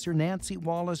 Professor Nancy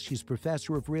Wallace. She's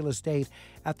professor of real estate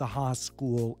at the Haas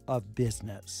School of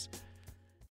Business.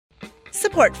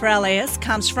 Support for LAist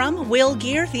comes from Will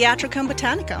Gear Theatricum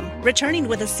Botanicum, returning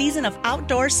with a season of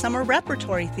outdoor summer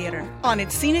repertory theater on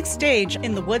its scenic stage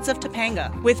in the woods of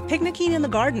Topanga, with picnicking in the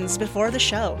gardens before the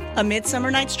show. A Midsummer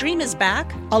Night's Dream is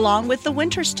back, along with The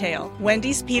Winter's Tale,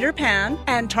 Wendy's Peter Pan,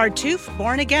 and Tartuffe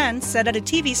Born Again, set at a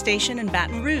TV station in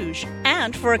Baton Rouge.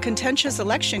 And for a contentious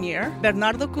election year,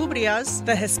 Bernardo Cubria's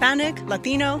The Hispanic,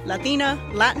 Latino, Latina,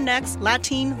 Latinx,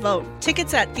 Latin Vote.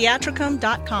 Tickets at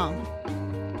theatricum.com.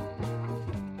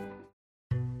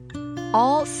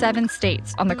 All 7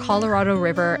 states on the Colorado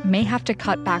River may have to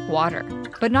cut back water,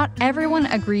 but not everyone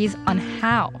agrees on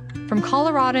how. From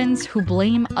Coloradans who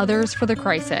blame others for the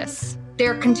crisis.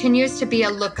 There continues to be a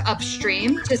look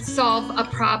upstream to solve a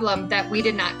problem that we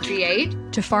did not create.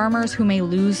 To farmers who may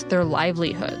lose their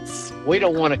livelihoods. We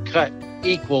don't want to cut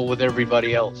equal with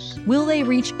everybody else. Will they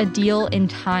reach a deal in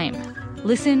time?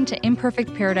 Listen to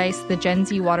Imperfect Paradise, the Gen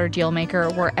Z Water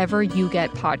Dealmaker, wherever you get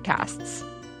podcasts.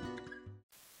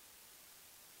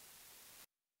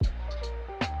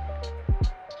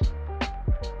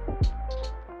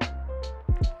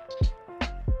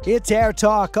 It's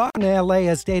AirTalk on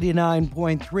LAist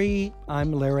 89.3.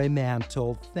 I'm Larry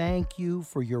Mantle. Thank you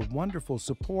for your wonderful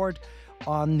support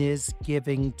on this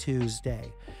Giving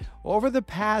Tuesday. Over the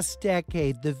past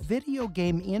decade, the video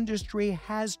game industry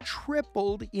has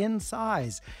tripled in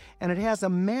size, and it has a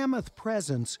mammoth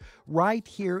presence right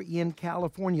here in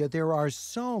California. There are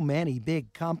so many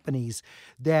big companies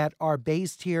that are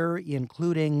based here,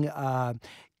 including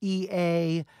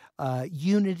EA,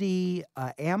 Unity,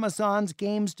 Amazon's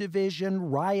games division,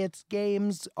 Riot's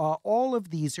Games. All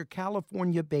of these are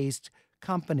California-based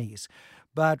companies.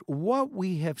 But what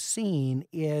we have seen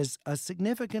is a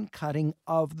significant cutting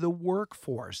of the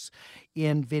workforce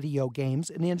in video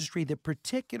games, an industry that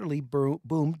particularly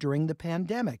boomed during the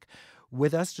pandemic.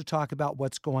 With us to talk about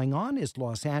what's going on is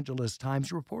Los Angeles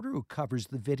Times reporter who covers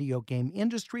the video game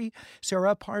industry,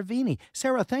 Sarah Parvini.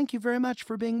 Sarah, thank you very much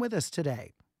for being with us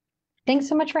today. Thanks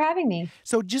so much for having me.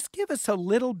 So just give us a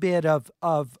little bit of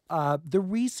the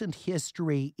recent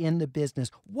history in the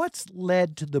business. What's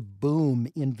led to the boom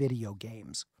in video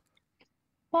games?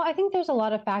 Well, I think there's a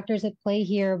lot of factors at play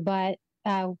here, but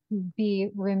be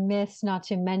remiss not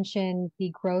to mention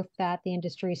the growth that the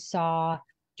industry saw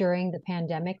during the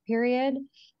pandemic period.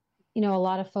 You know, a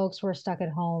lot of folks were stuck at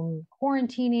home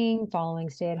quarantining,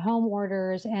 following stay-at-home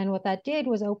orders, and what that did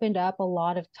was opened up a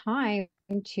lot of time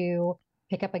to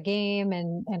pick up a game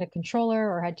and a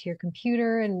controller, or head to your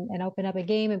computer and open up a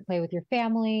game and play with your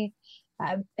family.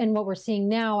 And what we're seeing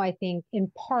now, I think,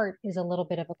 in part, is a little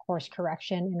bit of a course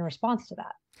correction in response to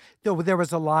that. So there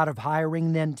was a lot of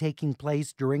hiring then taking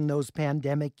place during those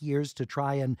pandemic years to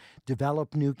try and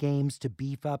develop new games to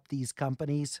beef up these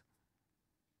companies?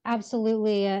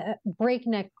 Absolutely.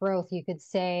 Breakneck growth, you could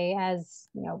say, as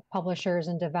publishers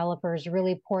and developers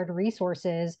really poured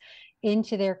resources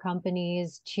into their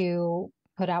companies to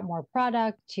put out more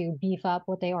product, to beef up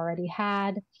what they already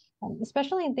had,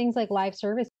 especially in things like live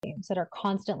service games that are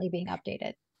constantly being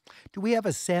updated. Do we have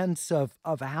a sense of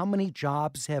how many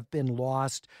jobs have been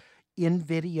lost in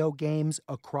video games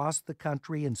across the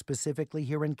country and specifically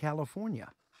here in California?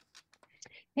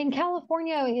 In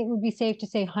California, it would be safe to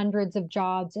say hundreds of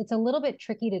jobs. It's a little bit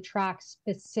tricky to track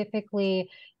specifically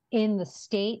in the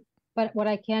state, but what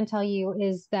I can tell you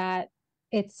is that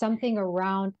it's something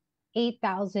around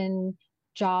 8,000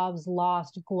 jobs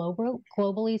lost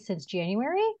globally since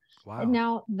January. Wow.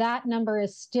 Now, that number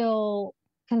is still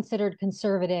considered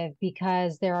conservative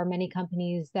because there are many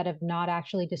companies that have not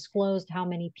actually disclosed how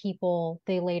many people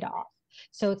they laid off.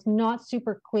 So it's not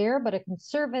super clear, but a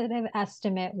conservative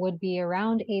estimate would be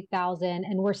around 8,000.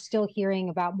 And we're still hearing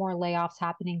about more layoffs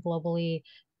happening globally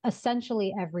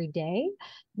essentially every day.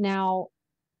 Now,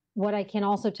 what I can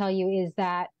also tell you is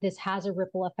that this has a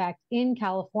ripple effect in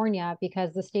California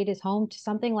because the state is home to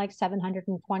something like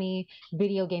 720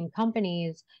 video game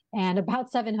companies, and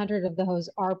about 700 of those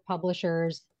are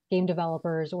publishers, game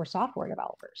developers, or software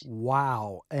developers.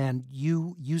 Wow. And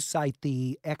you cite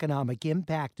the economic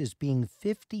impact as being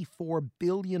 $54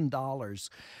 billion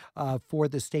for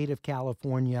the state of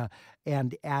California.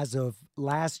 And as of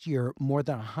last year, more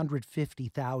than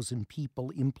 150,000 people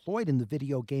employed in the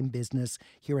video game business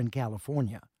here in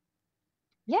California.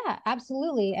 Yeah,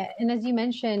 absolutely. And as you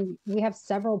mentioned, we have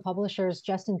several publishers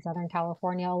just in Southern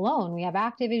California alone. We have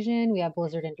Activision, we have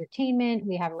Blizzard Entertainment,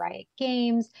 we have Riot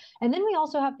Games, and then we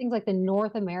also have things like the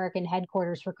North American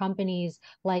headquarters for companies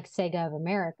like Sega of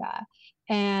America.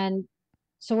 And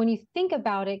so when you think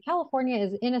about it, California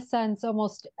is, in a sense,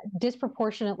 almost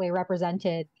disproportionately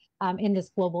represented in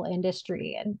this global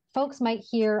industry. And folks might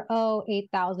hear, oh,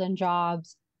 8,000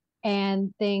 jobs,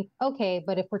 and think, okay,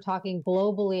 but if we're talking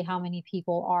globally, how many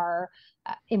people are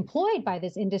employed by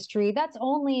this industry? That's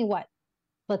only what,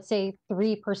 let's say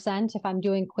 3%, if I'm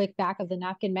doing quick back of the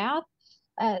napkin math.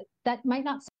 That might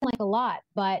not sound like a lot,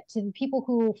 but to the people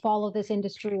who follow this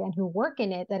industry and who work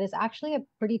in it, that is actually a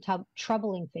pretty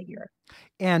troubling figure.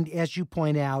 And as you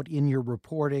point out in your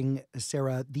reporting,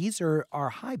 Sarah, these are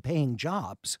high-paying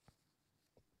jobs.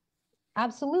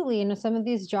 Absolutely. And some of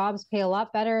these jobs pay a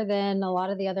lot better than a lot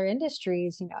of the other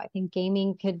industries. I think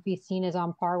gaming could be seen as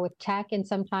on par with tech and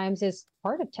sometimes is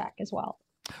part of tech as well.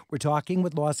 We're talking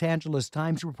with Los Angeles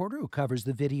Times reporter who covers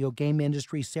the video game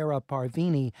industry, Sarah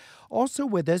Parvini. Also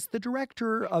with us, the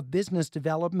director of business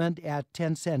development at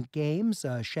Tencent Games,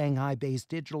 a Shanghai-based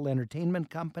digital entertainment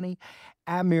company,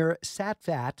 Amir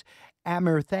Satvat.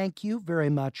 Amir, thank you very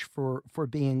much for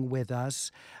being with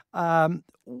us.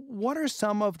 What are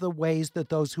some of the ways that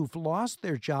those who've lost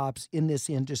their jobs in this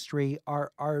industry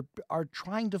are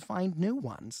trying to find new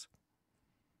ones?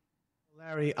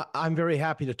 Larry, I'm very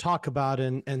happy to talk about,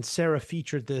 and Sarah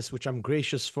featured this, which I'm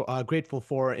grateful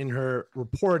for in her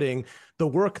reporting, the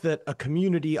work that a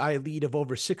community I lead of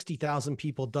over 60,000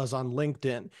 people does on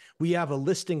LinkedIn. We have a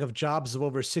listing of jobs of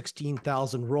over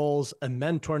 16,000 roles, a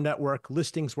mentor network,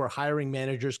 listings where hiring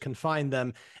managers can find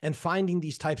them, and finding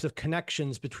these types of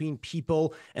connections between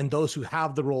people and those who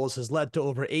have the roles has led to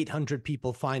over 800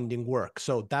 people finding work.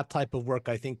 So that type of work,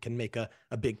 I think, can make a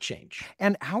big change.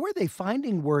 And how are they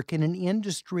finding work in an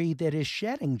industry that is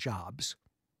shedding jobs?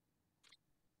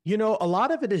 A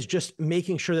lot of it is just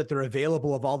making sure that they're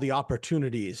available of all the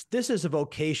opportunities. This is a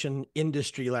vocation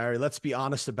industry, Larry. Let's be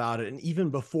honest about it. And even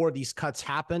before these cuts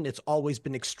happened, it's always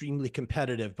been extremely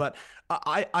competitive. But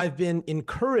I've been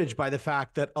encouraged by the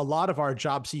fact that a lot of our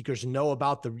job seekers know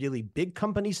about the really big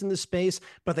companies in the space,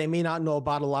 but they may not know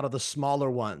about a lot of the smaller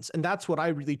ones. And that's what I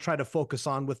really try to focus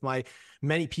on with my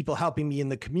many people helping me in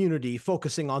the community,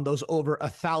 focusing on those over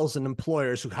 1,000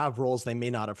 employers who have roles they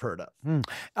may not have heard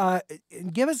of.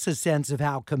 Give us a sense of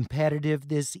how competitive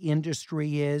this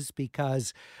industry is,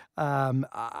 because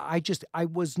I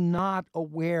was not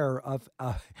aware of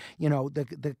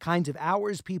the kinds of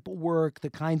hours people work, the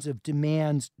kinds of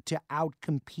demands to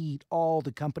outcompete all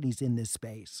the companies in this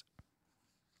space.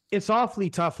 It's awfully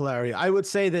tough, Larry. I would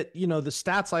say that, the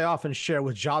stats I often share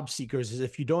with job seekers is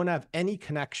if you don't have any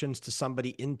connections to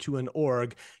somebody into an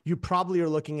org, you probably are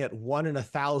looking at 1 in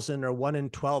 1,000 or 1 in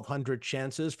 1,200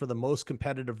 chances for the most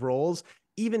competitive roles.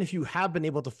 Even if you have been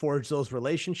able to forge those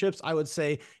relationships, I would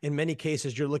say in many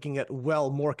cases, you're looking at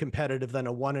more competitive than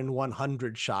a 1 in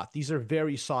 100 shot. These are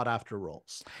very sought after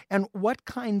roles. And what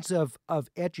kinds of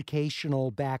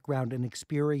educational background and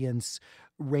experience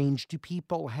range do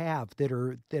people have that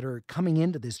are coming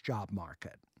into this job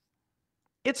market?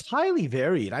 It's highly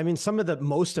varied. I mean, some of the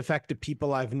most effective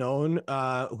people I've known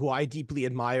who I deeply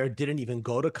admire didn't even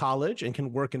go to college and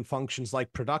can work in functions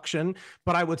like production.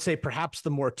 But I would say perhaps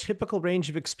the more typical range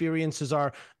of experiences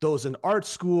are those in art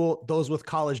school, those with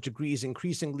college degrees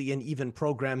increasingly, and even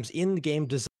programs in game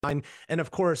design. And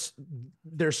of course,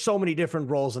 there's so many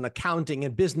different roles in accounting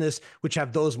and business, which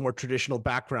have those more traditional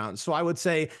backgrounds. So I would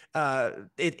say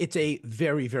it's a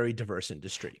very, very diverse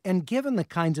industry. And given the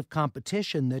kinds of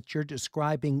competition that you're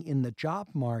describing in the job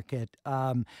market,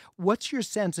 what's your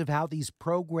sense of how these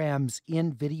programs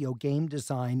in video game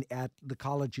design at the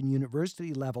college and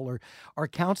university level are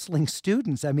counseling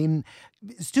students? I mean,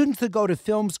 students that go to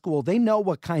film school, they know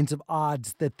what kinds of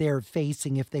odds that they're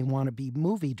facing if they want to be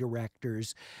movie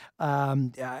directors.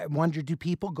 I wonder, do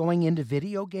people going into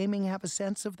video gaming have a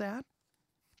sense of that?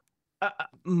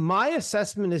 My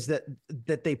assessment is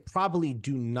that they probably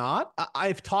do not.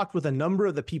 I've talked with a number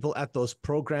of the people at those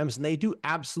programs, and they do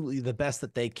absolutely the best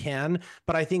that they can.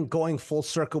 But I think going full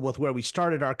circle with where we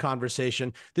started our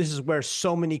conversation, this is where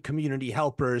so many community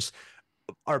helpers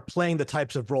are playing the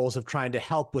types of roles of trying to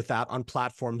help with that on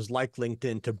platforms like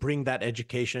LinkedIn to bring that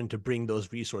education, to bring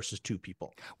those resources to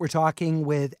people. We're talking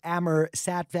with Amr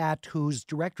Satvat, who's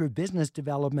Director of Business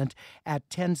Development at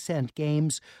 10 Cent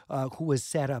Games, who has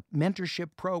set up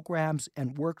mentorship programs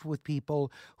and worked with people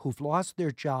who've lost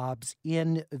their jobs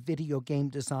in video game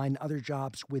design, other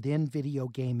jobs within video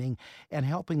gaming, and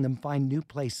helping them find new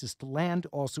places to land.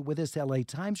 Also with us, LA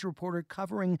Times reporter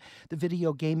covering the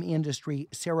video game industry,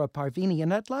 Sarah Parvini.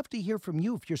 And I'd love to hear from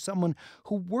you if you're someone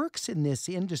who works in this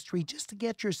industry, just to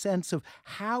get your sense of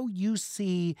how you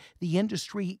see the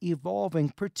industry evolving,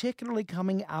 particularly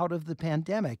coming out of the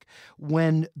pandemic,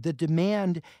 when the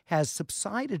demand has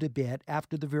subsided a bit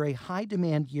after the very high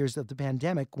demand years of the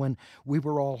pandemic, when we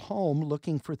were all home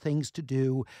looking for things to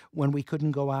do when we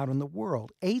couldn't go out in the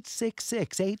world.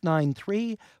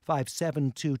 866-893-5722,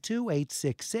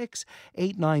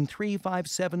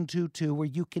 866-893-5722, where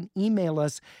you can email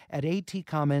us at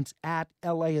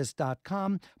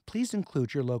atcomments@laist.com. Please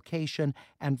include your location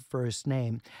and first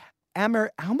name.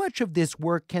 Amr, how much of this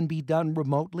work can be done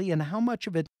remotely and how much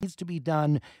of it needs to be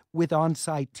done with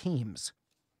on-site teams?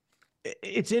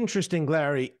 It's interesting,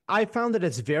 Larry. I found that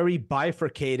it's very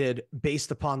bifurcated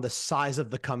based upon the size of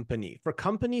the company. For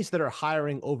companies that are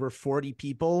hiring over 40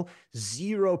 people,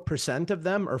 0% of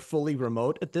them are fully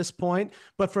remote at this point.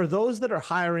 But for those that are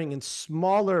hiring in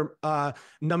smaller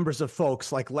numbers of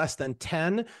folks, like less than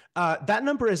 10, that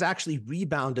number has actually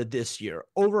rebounded this year.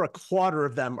 Over a quarter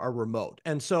of them are remote.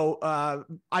 And so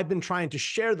I've been trying to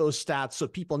share those stats so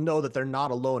people know that they're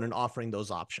not alone in offering those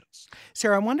options.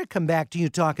 Sarah, I want to come back to you,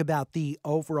 talk about the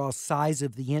overall size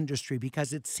of the industry,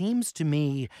 because it seems to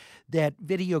me that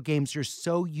video games are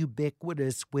so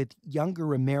ubiquitous with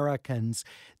younger Americans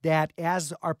that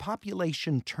as our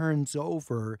population turns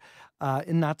over,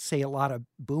 and not to say a lot of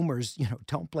boomers,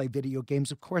 don't play video games.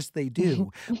 Of course they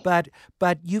do. but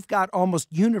you've got almost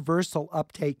universal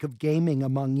uptake of gaming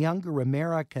among younger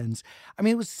Americans. I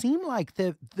mean, it would seem like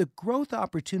the growth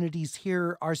opportunities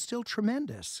here are still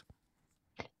tremendous.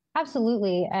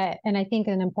 Absolutely. And I think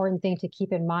an important thing to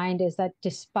keep in mind is that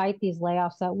despite these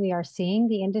layoffs that we are seeing,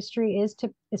 the industry is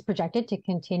projected to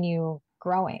continue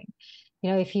growing.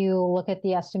 If you look at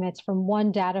the estimates from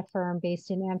one data firm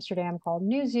based in Amsterdam called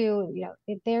Newzoo,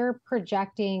 they're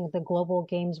projecting the global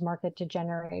games market to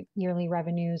generate yearly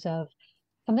revenues of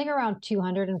something around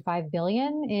 $205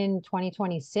 billion in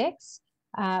 2026.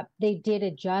 They did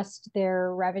adjust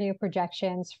their revenue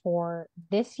projections for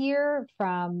this year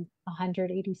from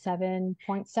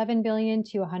 187.7 billion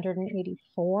to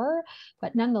 184,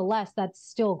 but nonetheless, that's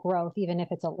still growth, even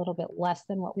if it's a little bit less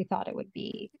than what we thought it would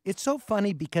be. It's so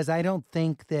funny because I don't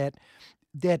think that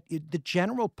the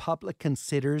general public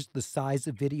considers the size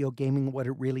of video gaming what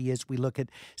it really is. We look at,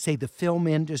 say, the film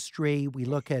industry, we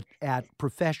look at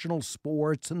professional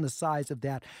sports and the size of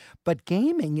that, but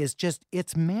gaming is just,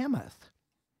 it's mammoth.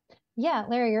 Yeah,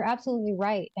 Larry, you're absolutely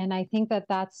right. And I think that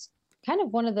that's kind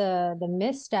of one of the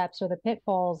missteps or the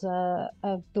pitfalls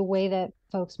of the way that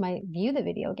folks might view the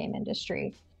video game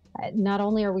industry. Not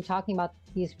only are we talking about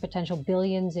these potential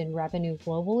billions in revenue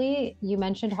globally, you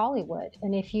mentioned Hollywood.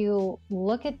 And if you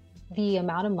look at the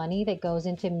amount of money that goes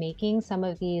into making some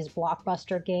of these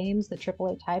blockbuster games, the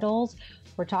AAA titles,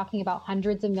 we're talking about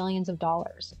hundreds of millions of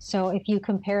dollars. So if you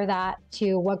compare that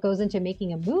to what goes into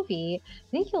making a movie,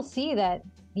 I think you'll see that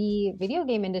the video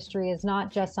game industry is not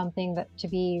just something that to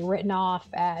be written off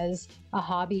as a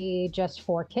hobby just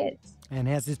for kids. And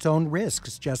has its own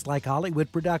risks, just like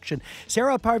Hollywood production.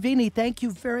 Sarah Parvini, thank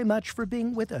you very much for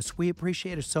being with us. We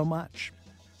appreciate it so much.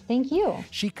 Thank you.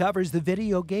 She covers the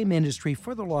video game industry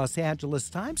for the Los Angeles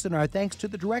Times, and our thanks to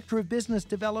the Director of Business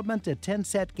Development at 10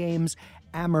 Cent Games,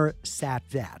 Amr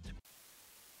Satvat.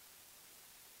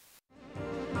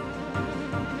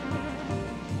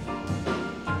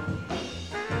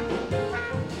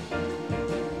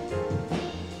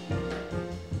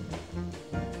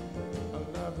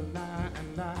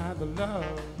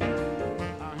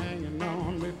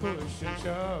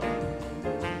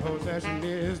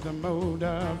 the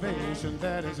motivation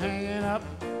that is hanging up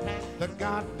the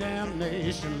goddamn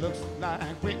nation. Looks like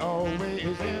we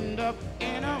always end up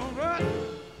in a rut.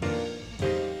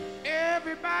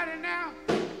 Everybody now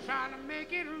trying to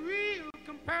make it real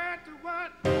compared to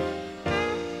what?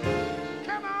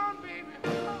 Come on, baby.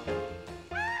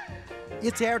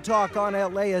 It's AirTalk on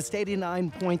LAist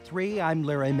 89.3. I'm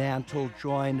Larry Mantle,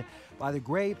 joined by the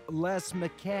great Les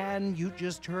McCann. You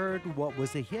just heard what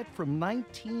was a hit from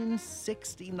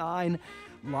 1969,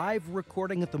 live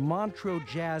recording at the Montreux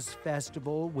Jazz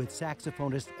Festival with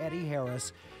saxophonist Eddie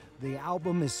Harris. The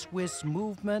album is Swiss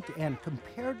Movement, and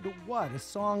compared to what? A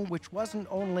song which wasn't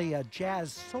only a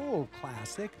jazz soul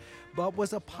classic, but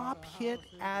was a pop hit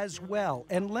as well.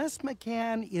 And Les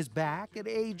McCann is back at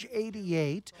age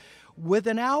 88 with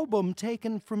an album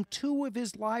taken from two of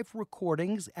his live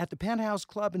recordings at the Penthouse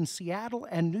Club in Seattle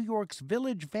and New York's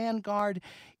Village Vanguard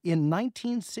in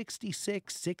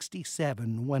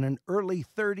 1966-67, when an early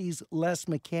 30s Les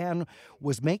McCann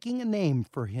was making a name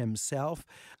for himself.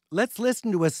 Let's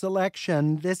listen to a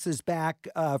selection. This is back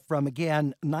from,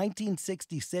 again,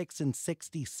 1966 and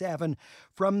 67,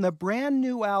 from the brand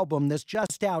new album that's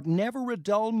just out, Never a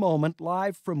Dull Moment,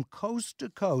 live from coast to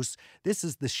coast. This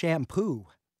is The Shampoo.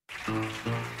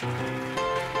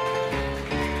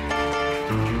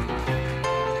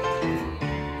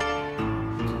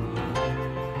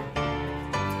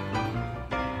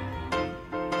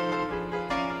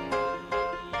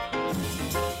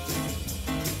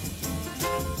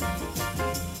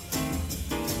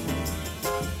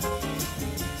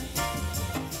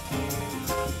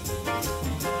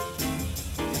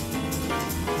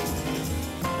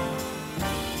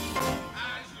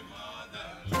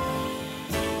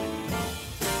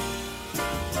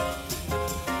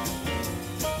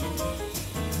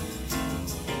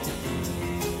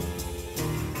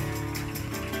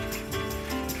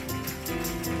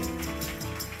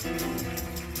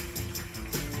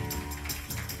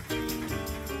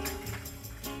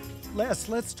 Les,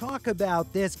 let's talk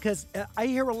about this, because I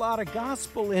hear a lot of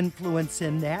gospel influence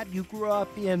in that. You grew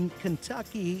up in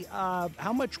Kentucky.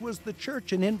 How much was the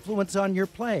church an influence on your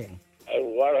playing?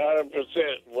 100%.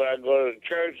 When I go to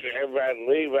church and everybody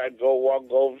leave, I'd go walk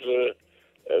over to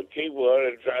the keyboard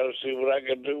and try to see what I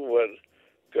could do, but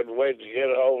couldn't wait to get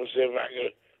home and see if I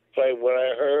could play what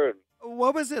I heard.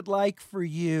 What was it like for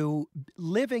you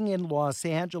living in Los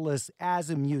Angeles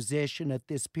as a musician at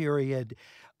this period,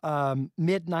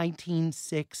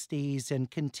 mid-1960s, and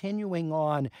continuing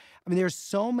on? I mean, there's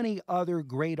so many other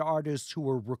great artists who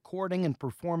were recording and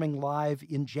performing live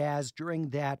in jazz during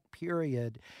that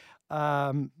period.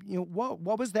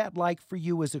 What was that like for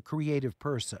you as a creative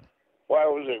person? Well,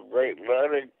 it was a great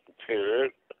learning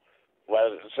period,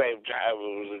 but at the same time,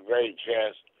 it was a great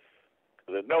chance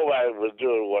that nobody was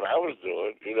doing what I was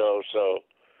doing, so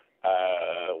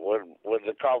when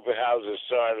the coffee houses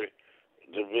started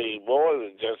to be more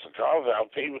than just a coffee house,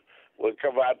 people would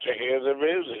come out to hear the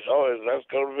music. Oh, is that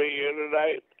going to be here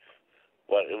tonight?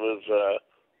 But it was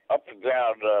up and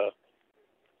down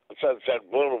Sunset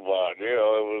Boulevard, it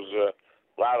was a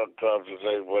lot of clubs and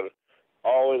things, but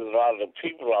always a lot of the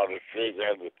people on the street,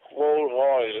 and the whole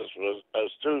audience was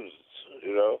students,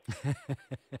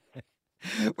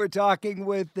 We're talking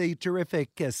with the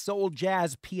terrific soul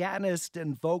jazz pianist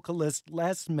and vocalist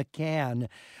Les McCann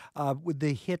with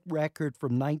the hit record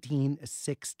from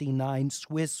 1969,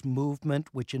 Swiss Movement,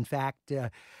 which in fact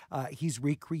he's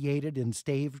recreated in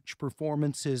stage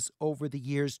performances over the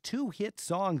years. Two hit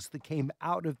songs that came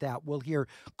out of that. We'll hear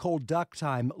Cold Duck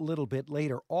Time a little bit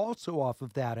later, also off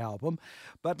of that album.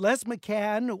 But Les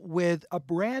McCann with a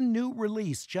brand new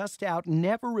release just out,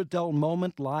 Never a Dull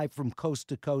Moment, live from coast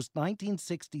to coast, 1966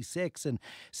 and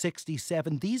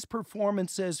 67. These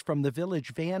performances from the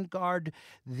Village Vanguard,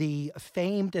 the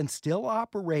famed and still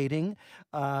operating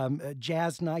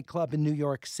jazz nightclub in New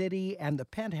York City, and the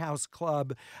Penthouse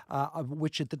Club,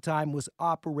 which at the time was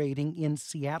operating in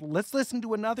Seattle. Let's listen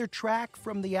to another track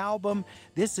from the album.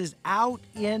 This is Out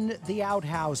in the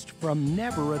Outhouse from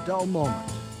Never a Dull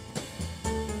Moment.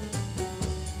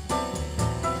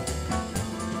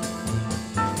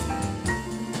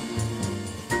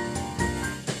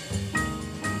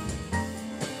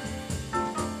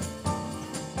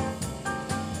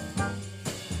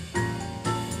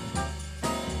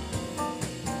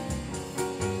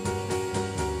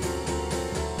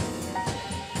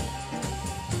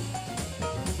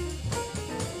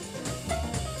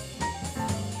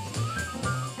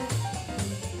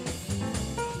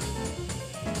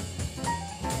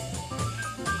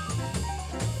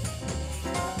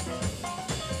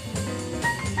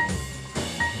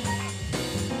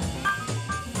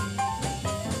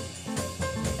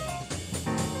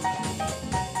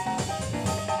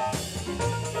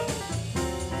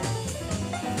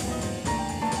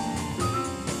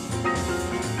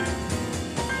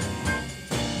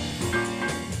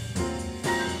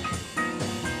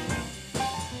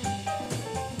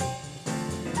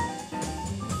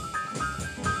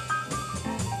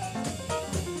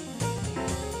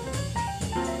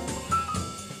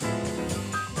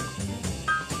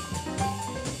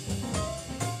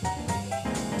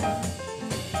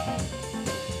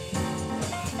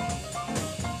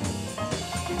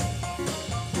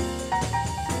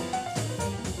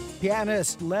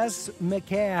 Pianist Les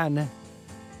McCann.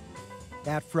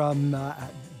 That from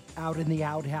Out in the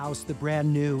Outhouse, the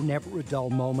brand new Never a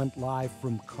Dull Moment, live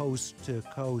from coast to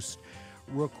coast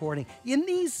recording. In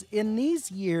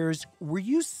these years, were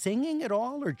you singing at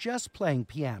all or just playing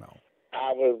piano?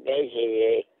 I was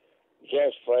basically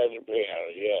just playing the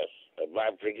piano, yes. My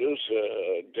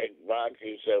producer, Dick Bach,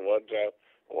 he said one time,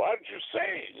 why don't you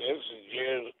sing? This is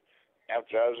years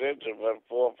after I was into about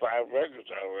 4 or 5 records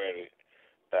already.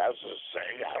 I said,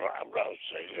 sing? I'm not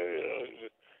singing. You know?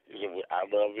 He said, I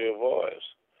love your voice.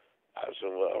 I said,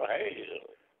 well, hey,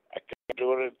 I kept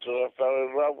doing it until I fell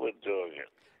in love with doing it.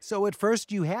 So at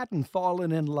first you hadn't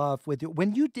fallen in love with it.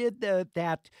 When you did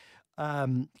that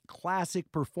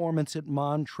classic performance at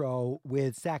Montreux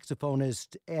with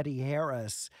saxophonist Eddie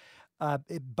Harris,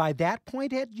 by that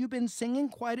point, had you been singing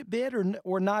quite a bit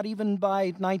or not even by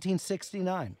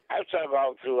 1969? I sang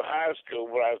all through high school,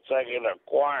 but I sang in a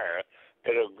choir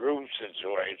in a group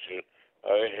situation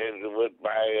with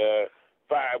my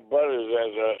 5 buddies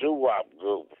as a doo-wop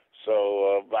group.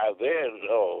 So by then,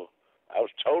 I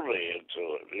was totally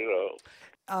into it, you know.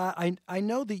 I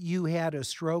know that you had a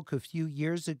stroke a few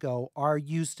years ago. Are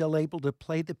you still able to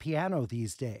play the piano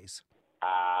these days?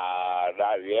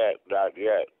 Not yet.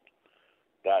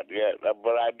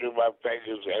 But I do my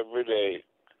fingers every day.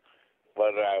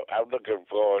 But I'm looking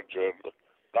forward to it. As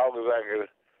long as I can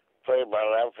play my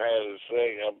left hand and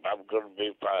sing, I'm going to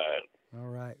be fine. All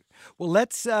right. Well,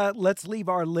 let's leave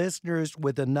our listeners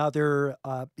with another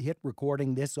hit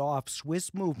recording. This off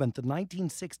Swiss Movement, the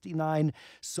 1969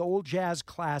 soul jazz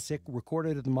classic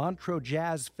recorded at the Montreux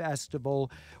Jazz Festival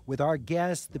with our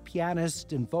guest, the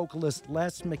pianist and vocalist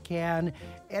Les McCann.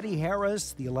 Eddie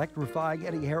Harris, the electrifying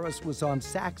Eddie Harris, was on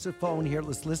saxophone. Here,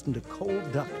 let's listen to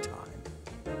Cold Duck Time.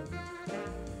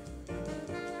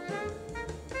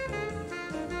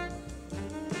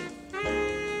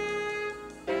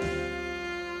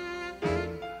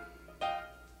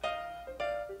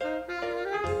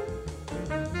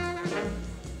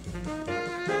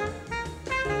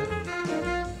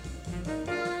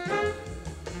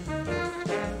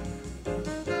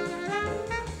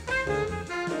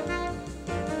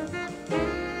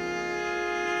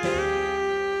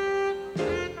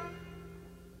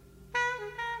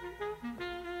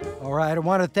 All right, I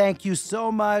want to thank you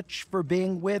so much for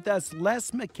being with us.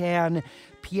 Les McCann,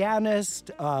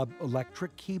 pianist,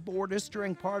 electric keyboardist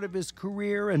during part of his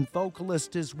career, and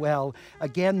vocalist as well.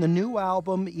 Again, the new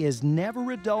album is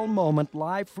Never a Dull Moment,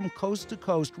 live from coast to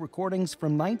coast, recordings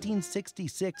from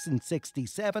 1966 and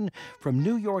 67 from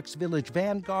New York's Village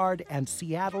Vanguard and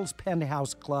Seattle's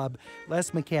Penthouse Club.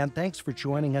 Les McCann, thanks for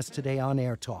joining us today on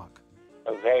AirTalk.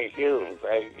 Thank you.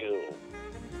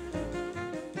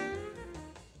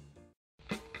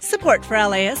 Support for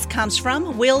LAist comes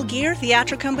from Will Gear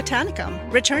Theatricum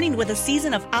Botanicum, returning with a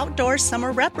season of outdoor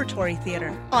summer repertory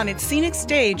theater on its scenic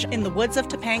stage in the woods of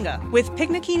Topanga, with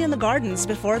picnicking in the gardens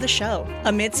before the show.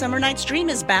 A Midsummer Night's Dream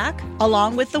is back,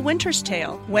 along with The Winter's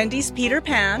Tale, Wendy's Peter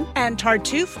Pan, and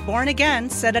Tartuffe Born Again,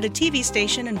 set at a TV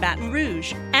station in Baton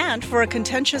Rouge. And for a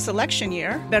contentious election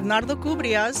year, Bernardo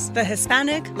Cubria's The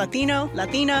Hispanic, Latino,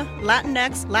 Latina,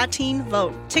 Latinx, Latin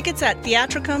Vote. Tickets at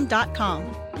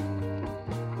theatricum.com.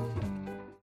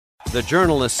 The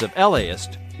journalists of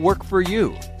LAist work for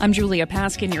you. I'm Julia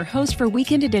Paskin, your host for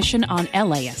Weekend Edition on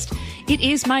LAist. It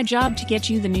is my job to get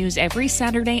you the news every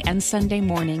Saturday and Sunday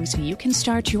morning so you can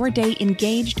start your day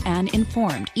engaged and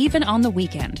informed, even on the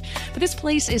weekend. But this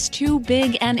place is too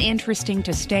big and interesting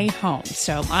to stay home,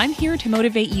 so I'm here to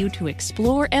motivate you to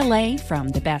explore LA, from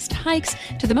the best hikes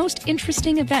to the most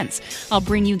interesting events. I'll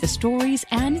bring you the stories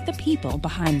and the people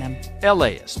behind them.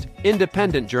 LAist,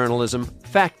 independent journalism,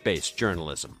 fact-based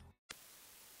journalism.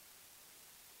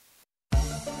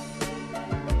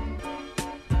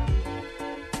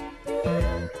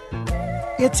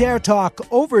 It's AirTalk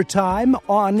Overtime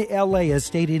on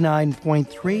LAist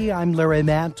 89.3. I'm Larry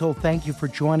Mantle. Thank you for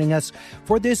joining us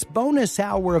for this bonus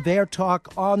hour of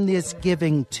AirTalk on this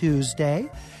Giving Tuesday.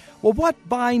 Well, what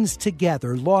binds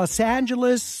together Los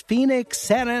Angeles, Phoenix,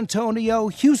 San Antonio,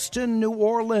 Houston, New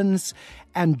Orleans,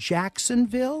 and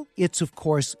Jacksonville? It's, of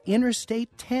course,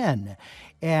 Interstate 10.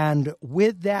 And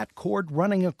with that cord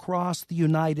running across the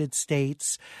United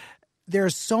States, there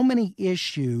are so many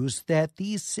issues that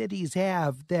these cities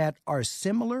have that are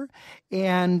similar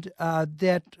and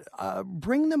that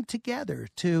bring them together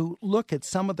to look at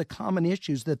some of the common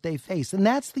issues that they face. And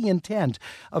that's the intent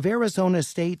of Arizona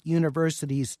State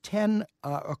University's 10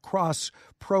 Across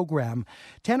program.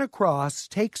 10 Across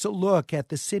takes a look at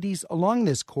the cities along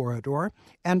this corridor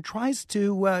and tries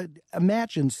to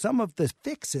imagine some of the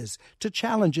fixes to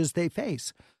challenges they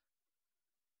face.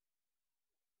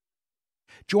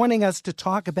 Joining us to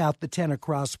talk about the 10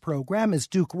 Across program is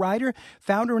Duke Ryder,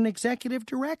 founder and executive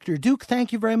director. Duke,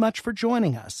 thank you very much for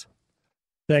joining us.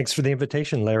 Thanks for the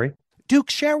invitation, Larry. Duke,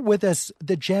 share with us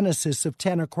the genesis of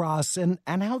 10 Across and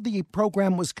how the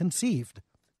program was conceived.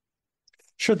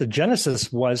 Sure. The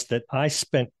genesis was that I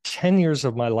spent 10 years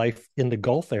of my life in the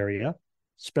Gulf area,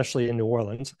 especially in New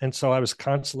Orleans. And so I was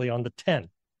constantly on the 10.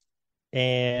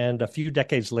 And a few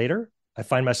decades later, I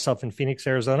find myself in Phoenix,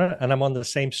 Arizona, and I'm on the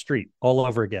same street all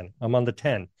over again. I'm on the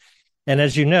 10. And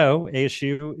as you know,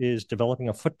 ASU is developing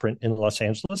a footprint in Los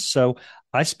Angeles. So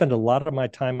I spend a lot of my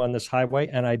time on this highway,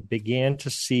 and I began to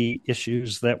see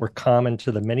issues that were common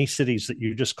to the many cities that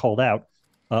you just called out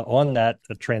on that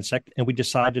transect. And we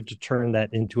decided to turn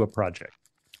that into a project.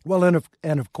 Well,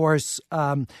 and of course,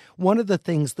 one of the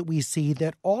things that we see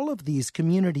that all of these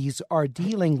communities are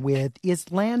dealing with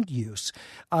is land use.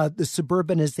 The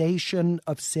suburbanization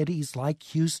of cities like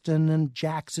Houston and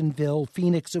Jacksonville,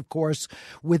 Phoenix, of course,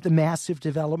 with the massive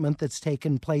development that's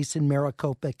taken place in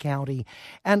Maricopa County.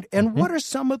 And what are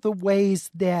some of the ways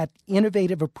that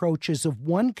innovative approaches of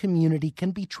one community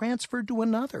can be transferred to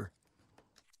another?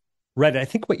 Right. I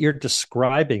think what you're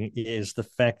describing is the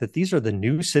fact that these are the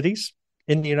new cities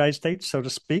in the United States, so to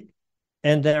speak,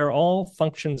 and they're all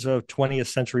functions of 20th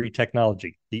century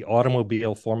technology, the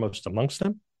automobile foremost amongst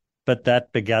them, but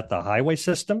that begat the highway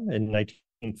system in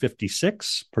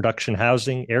 1956, production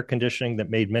housing, air conditioning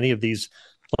that made many of these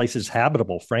places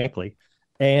habitable, frankly,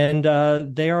 and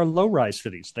they are low-rise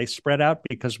cities. They spread out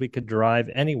because we could drive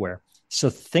anywhere. So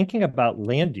thinking about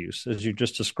land use, as you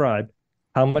just described,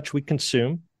 how much we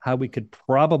consume, how we could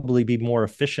probably be more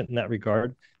efficient in that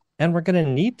regard, and we're going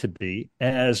to need to be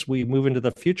as we move into the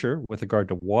future with regard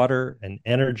to water and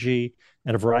energy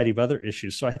and a variety of other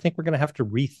issues. So I think we're going to have to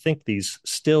rethink these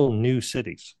still new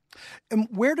cities. And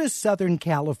where does Southern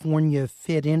California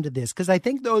fit into this? Because I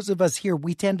think those of us here,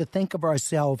 we tend to think of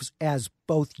ourselves as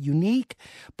both unique,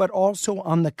 but also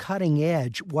on the cutting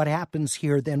edge. What happens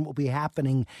here then will be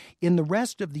happening in the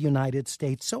rest of the United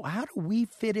States. So how do we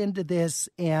fit into this,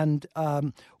 and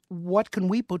what can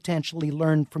we potentially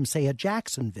learn from, say, a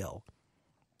Jacksonville?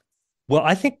 Well,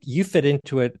 I think you fit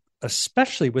into it,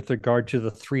 especially with regard to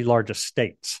the three largest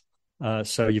states.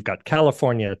 So you've got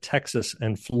California, Texas,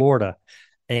 and Florida.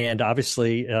 And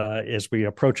obviously, as we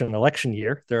approach an election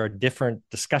year, there are different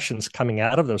discussions coming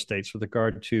out of those states with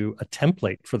regard to a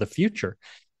template for the future.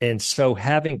 And so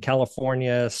having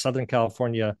California, Southern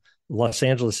California, Los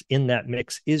Angeles in that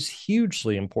mix is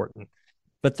hugely important.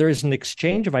 But there is an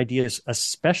exchange of ideas,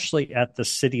 especially at the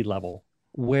city level,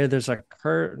 where there's a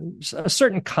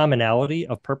certain commonality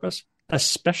of purpose,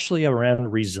 especially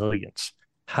around resilience,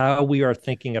 how we are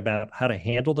thinking about how to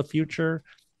handle the future.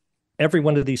 Every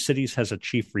one of these cities has a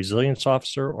chief resilience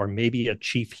officer or maybe a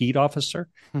chief heat officer.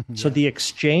 Yeah. So the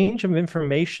exchange of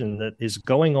information that is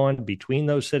going on between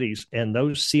those cities and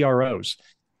those CROs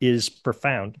is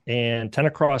profound. And 10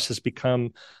 Across has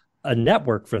become a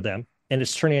network for them. And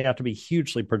it's turning out to be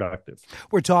hugely productive.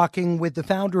 We're talking with the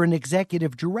founder and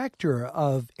executive director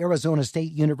of Arizona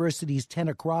State University's 10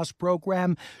 Across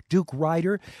program, Duke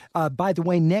Ryder. By the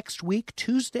way, next week,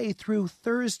 Tuesday through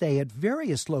Thursday, at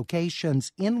various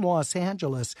locations in Los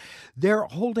Angeles, they're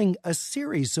holding a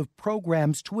series of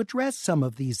programs to address some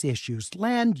of these issues: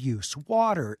 land use,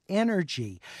 water,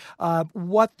 energy,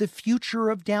 what the future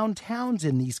of downtowns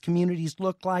in these communities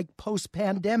look like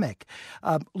post-pandemic,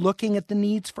 looking at the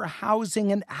needs for housing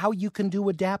and how you can do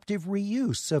adaptive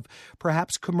reuse of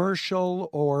perhaps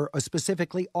commercial or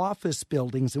specifically office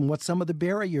buildings and what some of the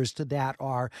barriers to that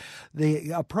are.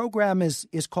 The program is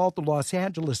called the Los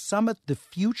Angeles Summit. The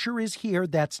future is here.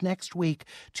 That's next week,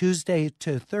 Tuesday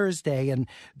to Thursday. And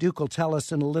Duke will tell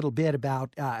us in a little bit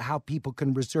about how people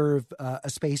can reserve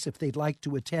a space if they'd like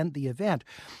to attend the event.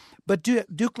 But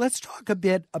Duke, let's talk a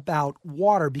bit about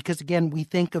water, because, again, we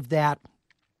think of that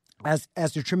as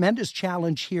a tremendous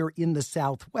challenge here in the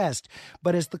Southwest.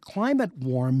 But as the climate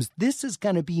warms, this is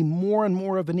going to be more and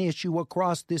more of an issue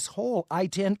across this whole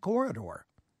I-10 corridor.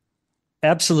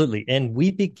 Absolutely. And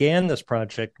we began this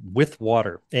project with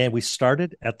water. And we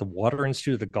started at the Water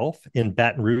Institute of the Gulf in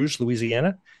Baton Rouge,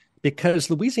 Louisiana, because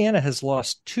Louisiana has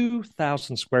lost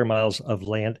 2,000 square miles of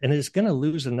land and is going to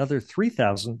lose another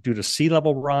 3,000 due to sea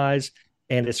level rise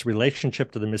and its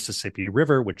relationship to the Mississippi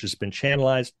River, which has been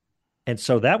channelized. And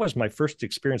so that was my first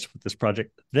experience with this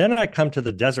project. Then I come to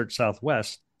the desert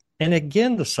Southwest, and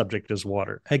again, the subject is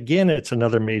water. Again, it's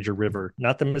another major river,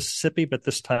 not the Mississippi, but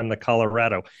this time the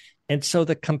Colorado. And so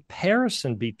the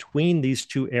comparison between these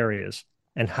two areas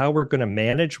and how we're going to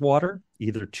manage water,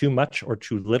 either too much or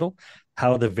too little,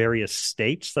 how the various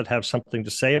states that have something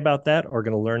to say about that are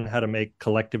going to learn how to make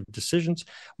collective decisions.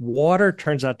 Water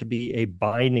turns out to be a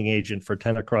binding agent for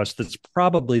Tenacross that's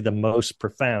probably the most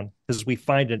profound because we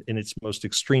find it in its most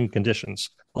extreme conditions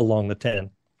along the 10.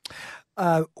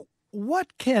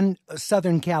 What can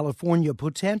Southern California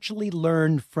potentially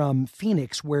learn from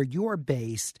Phoenix, where you're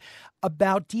based,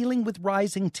 about dealing with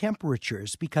rising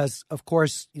temperatures? Because, of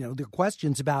course, there are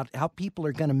questions about how people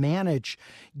are going to manage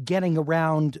getting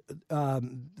around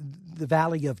the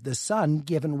Valley of the Sun,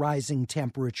 given rising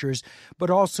temperatures. But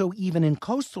also, even in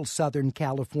coastal Southern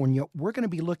California, we're going to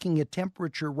be looking at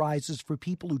temperature rises for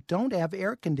people who don't have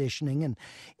air conditioning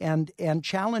and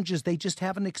challenges they just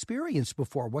haven't experienced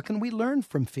before. What can we learn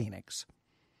from Phoenix?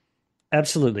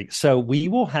 Absolutely. So we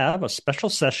will have a special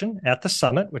session at the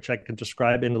summit, which I can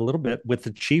describe in a little bit, with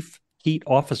the chief heat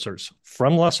officers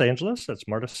from Los Angeles. That's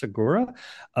Marta Segura,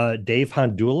 Dave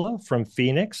Handula from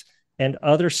Phoenix, and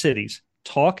other cities,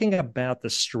 talking about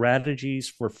the strategies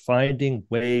for finding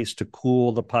ways to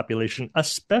cool the population,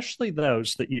 especially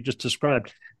those that you just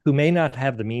described, who may not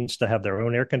have the means to have their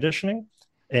own air conditioning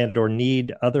and or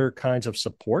need other kinds of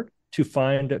support to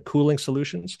find cooling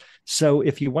solutions. So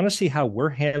if you want to see how we're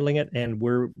handling it, and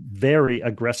we're very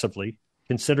aggressively,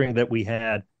 considering that we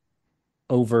had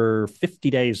over 50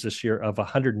 days this year of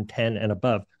 110 and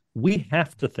above, we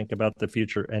have to think about the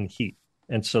future and heat.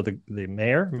 And so the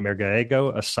Mayor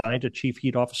Gallego, assigned a chief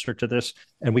heat officer to this,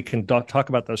 and we can talk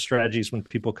about those strategies when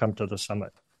people come to the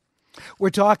summit. We're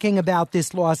talking about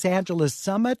this Los Angeles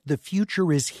Summit. The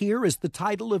Future is Here is the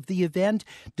title of the event,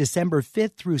 December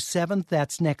 5th through 7th.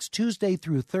 That's next Tuesday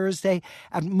through Thursday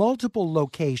at multiple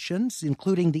locations,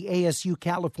 including the ASU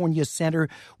California Center,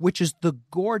 which is the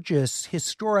gorgeous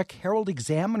historic Herald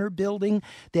Examiner building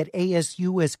that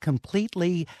ASU has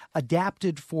completely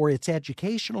adapted for its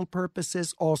educational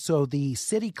purposes. Also, the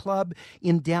City Club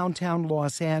in downtown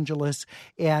Los Angeles.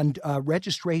 And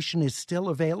registration is still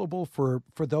available for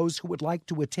those who would like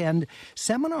to attend.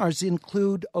 Seminars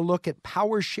include a look at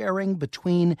power sharing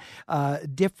between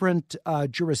different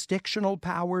jurisdictional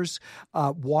powers,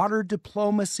 water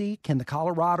diplomacy. Can the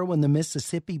Colorado and the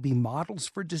Mississippi be models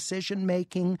for decision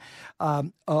making? A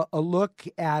look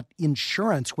at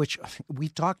insurance, which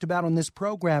we've talked about on this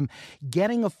program.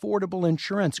 Getting affordable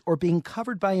insurance or being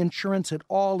covered by insurance at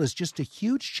all is just a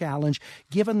huge challenge,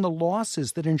 given the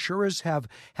losses that insurers have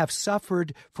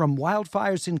suffered from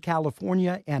wildfires in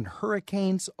California and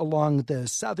hurricanes along the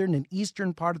southern and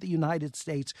eastern part of the United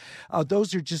States.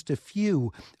 Those are just a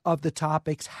few of the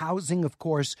topics. Housing, of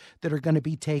course, that are going to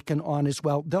be taken on as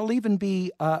well. There'll even be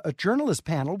a journalist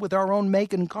panel with our own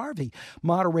Megan Carvey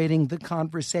moderating the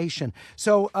conversation.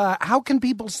 So how can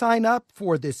people sign up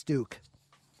for this, Duke?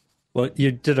 Well,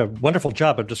 you did a wonderful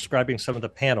job of describing some of the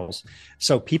panels.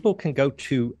 So people can go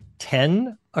to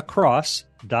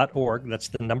 10across.org. That's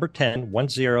the number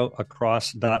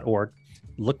 10across.org.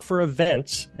 Look for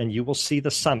events, and you will see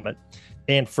the summit.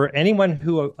 And for anyone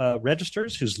who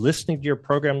registers, who's listening to your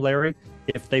program, Larry,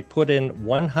 if they put in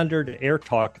 100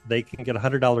 AirTalk, they can get a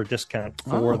 $100 discount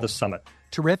for the summit.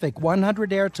 Terrific.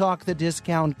 100 AirTalk, the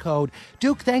discount code.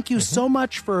 Duke, thank you so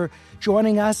much for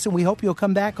joining us, and we hope you'll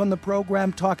come back on the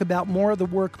program, talk about more of the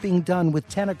work being done with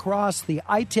 10 Across, the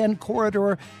I-10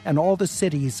 corridor, and all the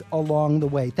cities along the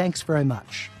way. Thanks very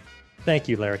much. Thank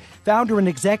you, Larry. Founder and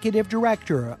executive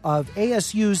director of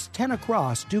ASU's 10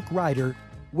 Across, Duke Ryder,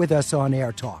 with us on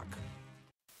AirTalk.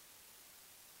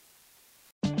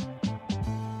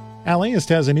 LAist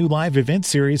has a new live event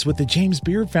series with the James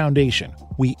Beard Foundation.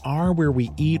 We Are Where We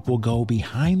Eat will go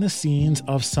behind the scenes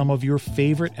of some of your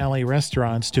favorite LA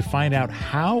restaurants to find out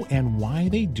how and why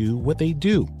they do what they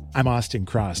do. I'm Austin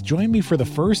Cross. Join me for the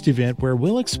first event where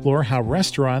we'll explore how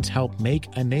restaurants help make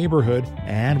a neighborhood,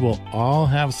 and we'll all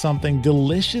have something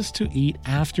delicious to eat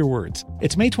afterwards.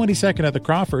 It's May 22nd at the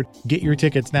Crawford. Get your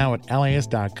tickets now at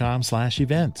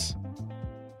laist.com/events.